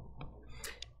go.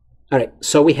 All right,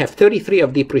 so we have 33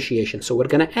 of depreciation. So we're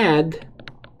going to add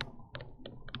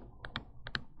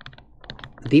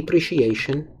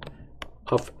depreciation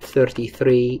of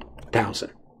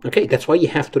 33,000. Okay, that's why you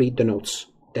have to read the notes.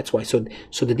 That's why. So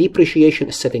the depreciation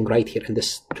is sitting right here in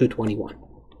this 221.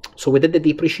 So we did the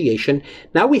depreciation.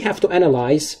 Now we have to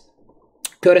analyze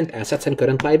current assets and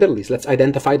current liabilities. Let's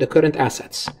identify the current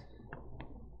assets.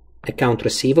 Account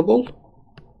receivable,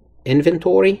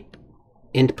 inventory,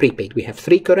 and prepaid. We have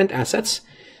 3 current assets,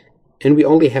 and we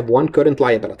only have 1 current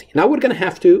liability. Now we're going to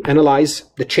have to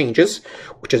analyze the changes,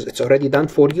 which is, it's already done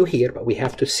for you here, but we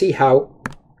have to see how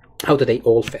do they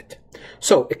all fit.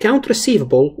 So account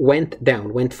receivable went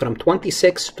down, went from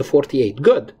 26 to 48.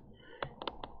 Good.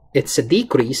 It's a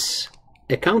decrease.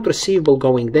 Account receivable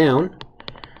going down,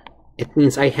 it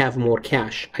means I have more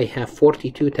cash. I have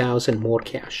 42,000 more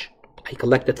cash. I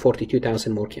collected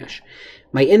 42,000 more cash.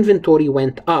 My inventory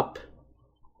went up,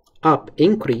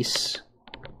 increase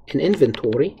in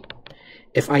inventory.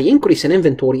 If I increase in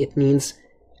inventory, it means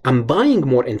I'm buying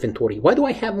more inventory. Why do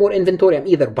I have more inventory? I'm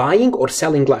either buying or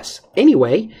selling less.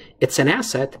 Anyway, it's an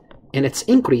asset and it's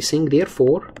increasing.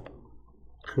 Therefore,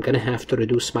 I'm going to have to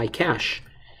reduce my cash.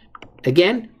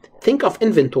 Again, think of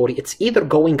inventory. It's either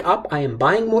going up, I am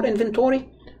buying more inventory,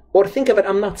 or think of it,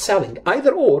 I'm not selling.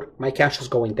 Either or, my cash is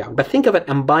going down. But think of it,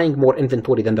 I'm buying more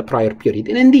inventory than the prior period.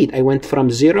 And indeed, I went from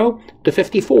 0 to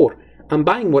 54. I'm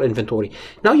buying more inventory.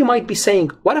 Now you might be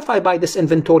saying, what if I buy this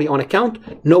inventory on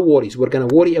account? No worries. We're going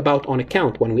to worry about on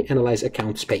account when we analyze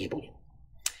accounts payable.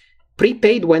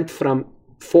 Prepaid went from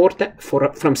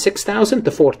 6,000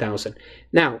 to 4,000.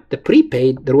 Now, the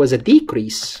prepaid, there was a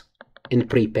decrease in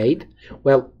prepaid.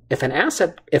 Well, if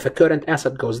a current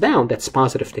asset goes down, that's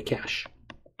positive to cash.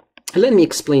 Let me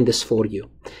explain this for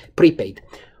you. Prepaid.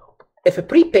 If a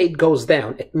prepaid goes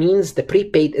down, it means the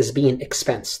prepaid is being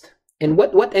expensed. And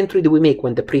what entry do we make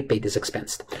when the prepaid is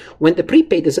expensed? When the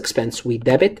prepaid is expensed, we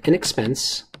debit an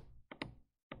expense,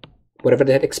 whatever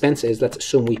that expense is. Let's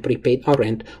assume we prepaid our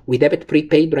rent. We debit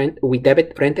prepaid rent, we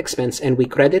debit rent expense, and we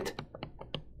credit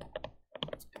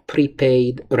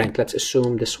prepaid rent. Let's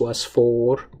assume this was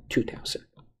for 2,000.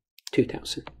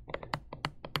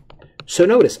 So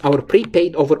notice our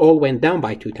prepaid overall went down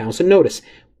by 2,000. Notice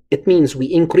it means we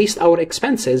increased our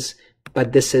expenses,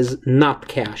 but this is not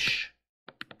cash.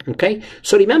 Okay,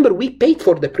 so remember, we paid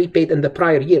for the prepaid in the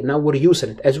prior year. Now we're using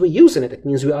it. As we're using it, it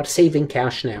means we are saving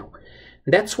cash now.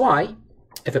 That's why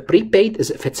if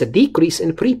it's a decrease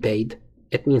in prepaid,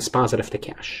 it means positive to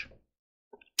cash.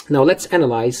 Now let's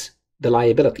analyze the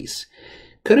liabilities.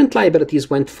 Current liabilities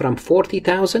went from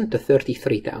 40,000 to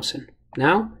 33,000.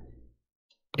 Now,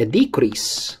 a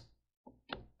decrease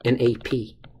in AP.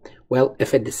 Well,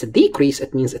 if it's a decrease,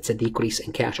 it means it's a decrease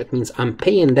in cash. It means I'm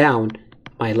paying down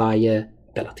my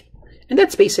liability. And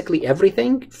that's basically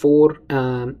everything for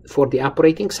the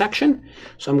operating section.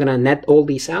 So I'm going to net all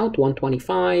these out.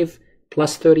 125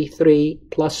 plus 33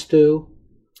 plus 2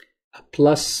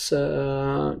 plus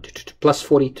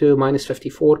 42 minus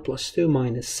 54 plus 2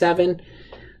 minus 7.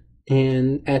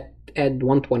 And add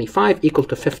 125 equal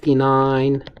to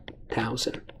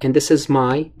 59,000. And this is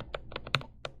my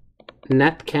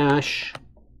net cash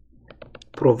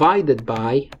provided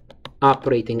by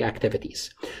operating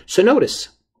activities. So notice,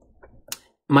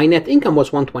 my net income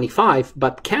was 125,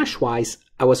 but cash-wise,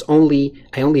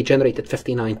 I only generated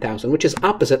 59,000, which is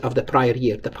opposite of the prior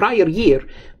year. The prior year,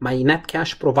 my net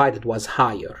cash provided was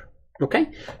higher.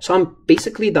 Okay, so I'm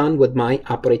basically done with my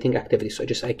operating activities.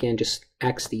 So I can just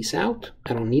X these out.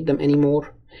 I don't need them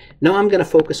anymore. Now I'm going to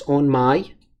focus on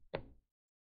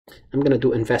I'm going to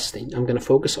do investing. I'm going to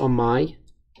focus on my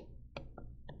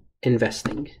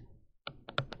investing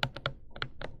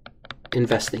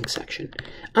section.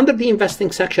 Under the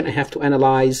investing section, I have to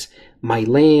analyze my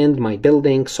land, my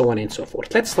building, so on and so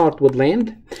forth. Let's start with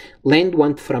land. Land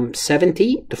went from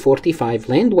 70 to 45.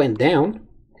 Land went down.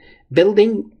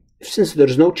 Building, since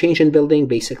there's no change in building,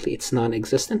 basically it's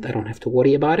non-existent. I don't have to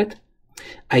worry about it.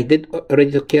 I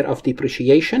already took care of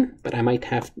depreciation, but I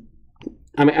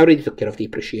already took care of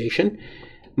depreciation.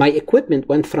 My equipment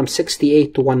went from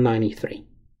 68 to 193.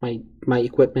 My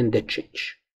equipment did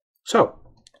change. So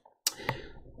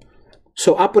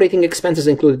operating expenses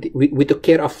included, we took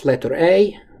care of letter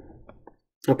A.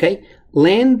 Okay,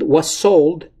 land was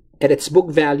sold at its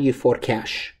book value for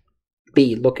cash.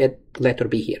 B, look at letter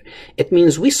B here. It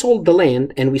means we sold the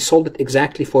land and we sold it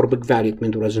exactly for book value. It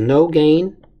means there was no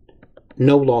gain,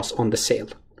 no loss on the sale.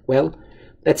 Well,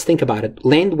 let's think about it.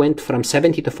 Land went from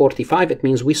 70 to 45. It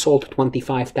means we sold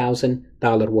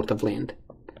 $25,000 worth of land.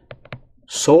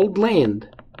 Sold land.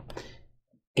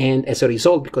 And as a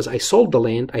result, because I sold the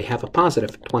land, I have a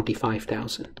positive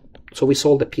 25,000. So we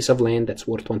sold a piece of land that's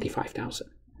worth 25,000.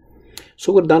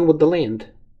 So we're done with the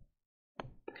land.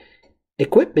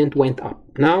 Equipment went up.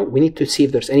 Now we need to see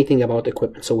if there's anything about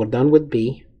equipment. So we're done with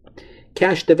B.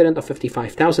 Cash dividend of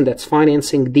 55,000. That's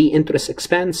financing. D, interest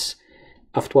expense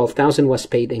of 12,000 was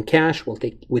paid in cash.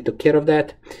 We took care of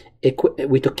that.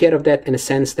 We took care of that in a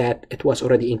sense that it was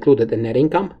already included in net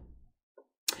income.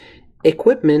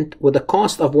 Equipment with a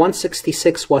cost of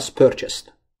 166 was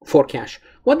purchased for cash.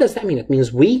 What does that mean? It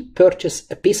means we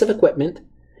purchased a piece of equipment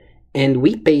and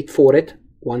we paid for it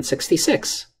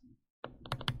 166.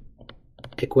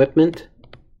 Equipment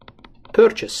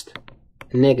purchased,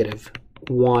 negative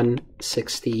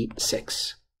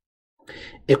 166.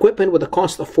 Equipment with a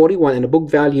cost of 41 and a book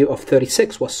value of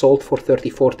 36 was sold for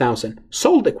 34,000.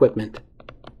 Sold equipment.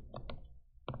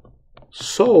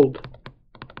 Sold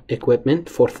equipment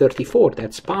for 34.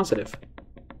 That's positive.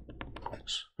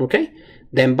 Okay.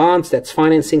 Then bonds, that's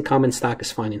financing. Common stock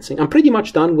is financing. I'm pretty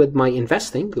much done with my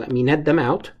investing. Let me net them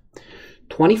out.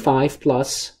 25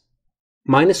 plus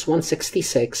minus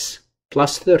 166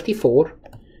 plus 34.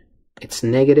 It's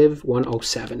negative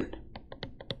 107.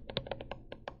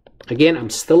 Again, I'm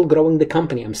still growing the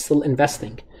company. I'm still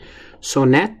investing. So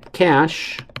net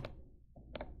cash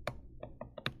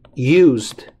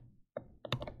used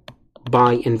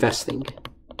by investing,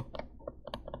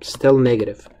 still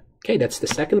negative. Okay, that's the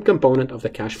second component of the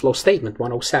cash flow statement,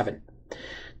 107.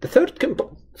 The third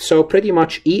component, so pretty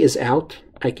much E is out.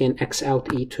 I can X out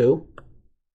E2.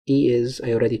 E is,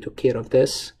 I already took care of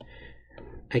this.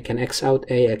 I can X out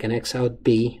A, I can X out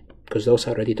B, because those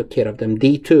I already took care of them.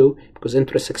 D2, because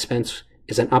interest expense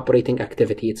is an operating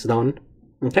activity, it's done.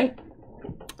 Okay,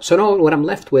 so now what I'm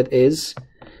left with is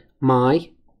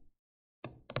my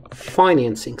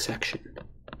financing section.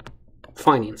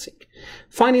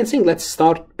 Financing, let's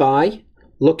start by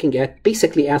looking at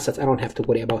basically assets. I don't have to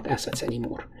worry about assets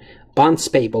anymore. Bonds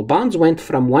payable. Bonds went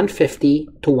from 150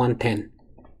 to 110.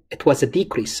 It was a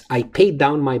decrease. I paid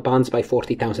down my bonds by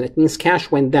 40,000. It means cash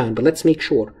went down, but let's make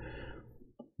sure.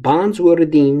 Bonds were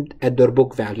redeemed at their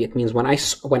book value. It means when I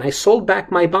sold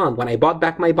back my bond, when I bought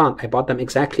back my bond, I bought them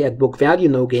exactly at book value,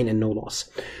 no gain and no loss.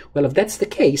 Well, if that's the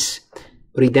case,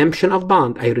 redemption of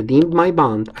bond, I redeemed my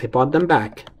bond, I bought them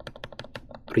back.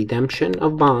 Redemption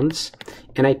of bonds,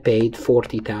 and I paid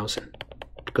 40,000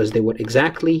 because they were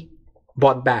exactly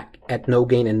bought back at no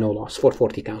gain and no loss for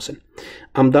 40,000.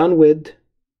 I'm done with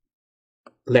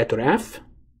letter F,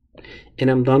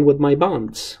 and I'm done with my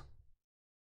bonds.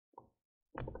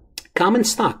 Common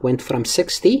stock went from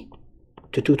 60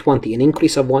 to 220, an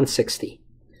increase of 160.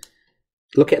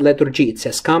 Look at letter G. It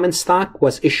says common stock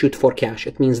was issued for cash.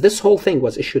 It means this whole thing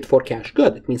was issued for cash.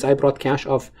 Good. It means I brought cash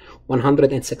of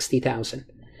 160,000.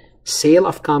 Sale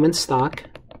of common stock,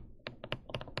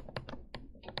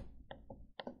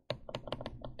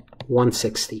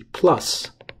 160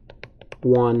 plus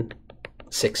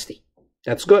 160.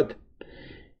 That's good.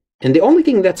 And the only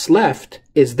thing that's left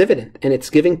is dividend, and it's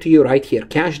giving to you right here,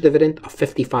 cash dividend of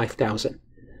 55,000.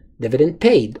 Dividend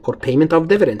paid or payment of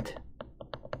dividend.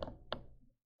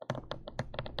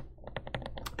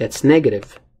 That's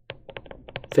negative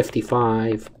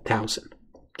 55,000.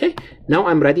 Okay, now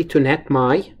I'm ready to net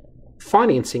my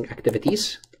financing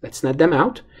activities. Let's net them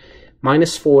out.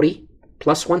 Minus 40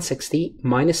 plus 160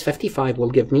 minus 55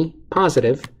 will give me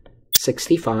positive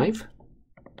 65,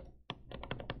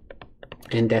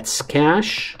 and that's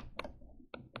cash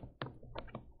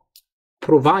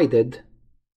provided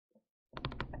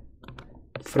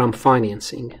from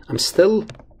financing. I'm still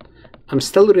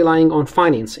relying on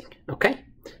financing, okay?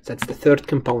 So that's the third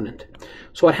component.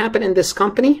 So what happened in this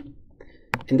company?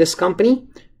 In this company,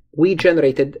 we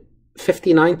generated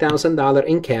 $59,000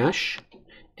 in cash,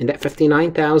 and that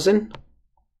 $59,000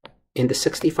 and the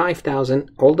 $65,000,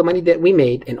 all the money that we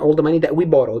made and all the money that we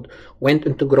borrowed went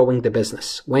into growing the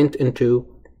business.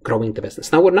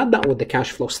 Now we're not done with the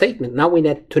cash flow statement. Now we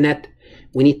need to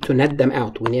net them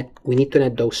out. We need to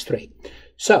net those straight.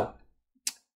 So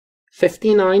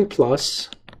 59 plus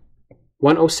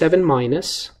 107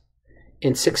 minus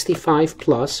and 65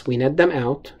 plus, we net them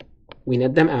out.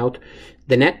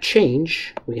 The net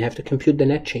change, we have to compute the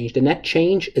net change. The net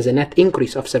change is a net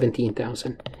increase of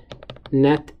 17,000.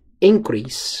 Net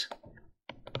increase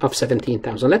of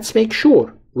 17,000. Let's make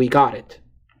sure we got it.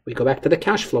 We go back to the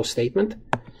cash flow statement.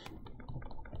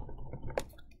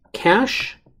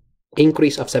 Cash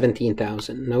increase of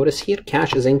 17,000. Notice here,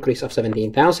 cash is increase of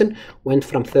 17,000, went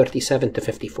from 37 to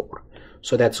 54.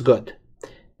 So that's good.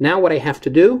 Now what I have to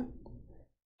do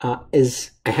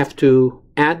is I have to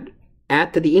add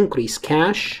to the increase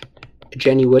cash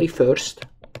January 1st.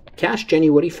 Cash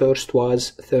January 1st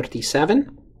was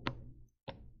 37.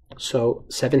 So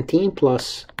 17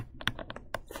 plus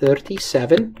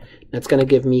 37, that's going to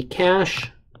give me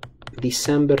cash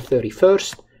December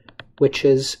 31st, which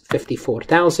is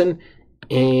 54,000,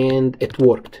 and it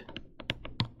worked.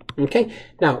 Okay,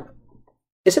 now,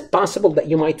 is it possible that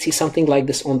you might see something like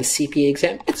this on the CPA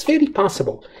exam? It's very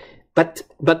possible, but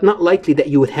not likely that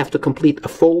you would have to complete a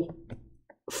full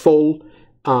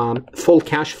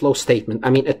cash flow statement. I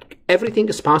mean, everything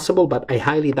is possible, but I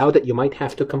highly doubt it. You might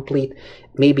have to complete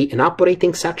maybe an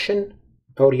operating section,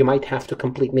 or you might have to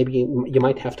complete, maybe you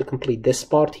might have to complete this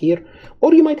part here,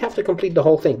 or you might have to complete the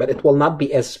whole thing, but it will not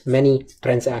be as many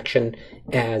transactions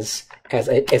as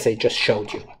I just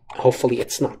showed you. Hopefully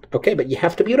it's not. Okay, but you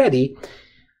have to be ready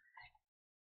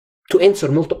to answer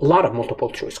a lot of multiple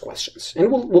choice questions.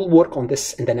 And we'll work on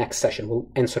this in the next session. We'll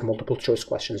answer multiple choice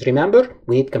questions. Remember,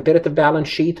 we need comparative balance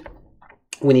sheet.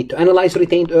 We need to analyze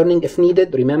retained earning if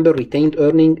needed. Remember, retained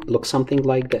earning looks something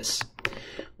like this.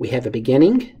 We have a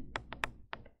beginning.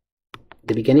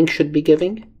 The beginning should be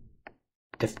given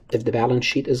if the balance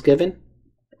sheet is given.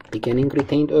 Beginning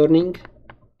retained earning.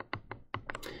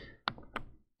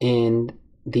 And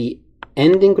the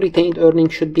ending retained earning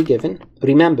should be given.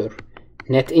 Remember,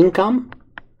 net income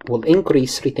will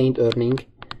increase retained earning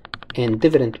and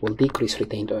dividend will decrease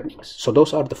retained earnings. So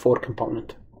those are the four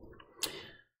components.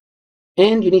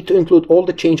 And you need to include all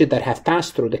the changes that have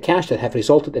passed through the cash that have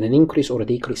resulted in an increase or a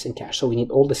decrease in cash. So we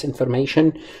need all this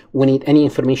information. We need any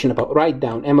information about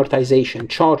write-down, amortization,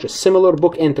 charges, similar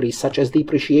book entries such as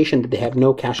depreciation that they have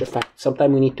no cash effect.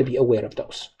 Sometimes we need to be aware of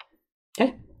those.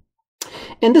 Okay?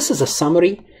 And this is a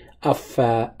summary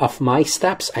of my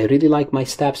steps. I really like my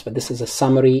steps, but this is a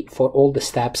summary for all the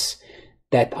steps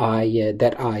that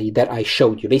I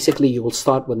showed you. Basically, you will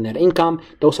start with net income.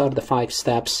 Those are the 5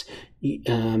 steps.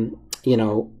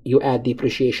 You add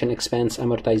depreciation expense,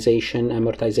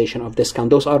 amortization of discount.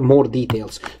 Those are more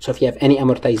details. So if you have any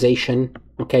amortization,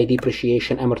 okay,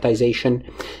 depreciation, amortization.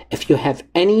 If you have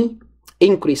any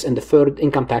increase in deferred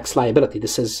income tax liability,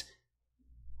 this is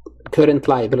current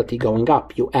liability going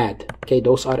up, you add. Okay,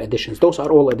 those are additions. Those are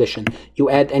all addition. You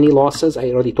add any losses.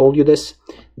 I already told you this.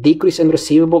 Decrease in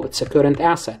receivable, it's a current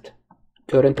asset.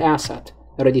 Current asset.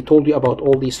 I already told you about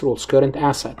all these rules. Current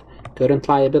asset, current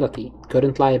liability,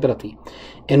 current liability.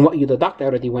 And what you deduct, I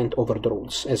already went over the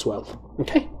rules as well.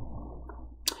 Okay.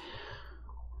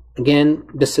 Again,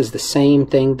 this is the same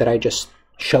thing that I just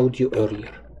showed you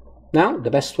earlier. Now,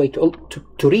 the best way to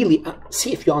really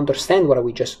see if you understand what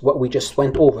we just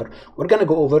went over, we're going to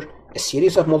go over a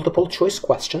series of multiple choice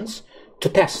questions to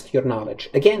test your knowledge.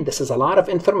 Again, this is a lot of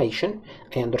information.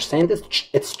 I understand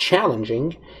it's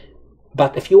challenging,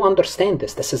 but if you understand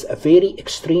this is a very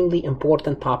extremely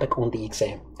important topic on the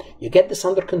exam. You get this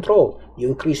under control, you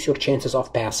increase your chances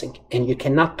of passing, and you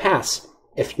cannot pass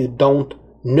if you don't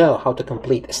know how to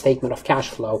complete a statement of cash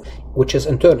flow, which is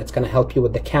in turn, it's going to help you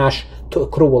with the cash to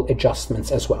accrual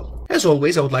adjustments as well. As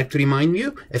always, I would like to remind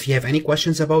you, if you have any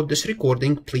questions about this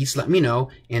recording, please let me know.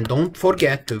 And don't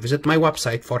forget to visit my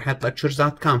website,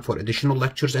 farhatlectures.com, for additional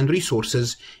lectures and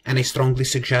resources. And I strongly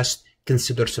suggest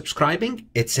consider subscribing.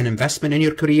 It's an investment in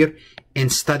your career,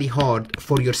 and study hard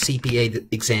for your CPA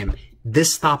exam.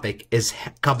 This topic is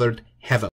covered heavily.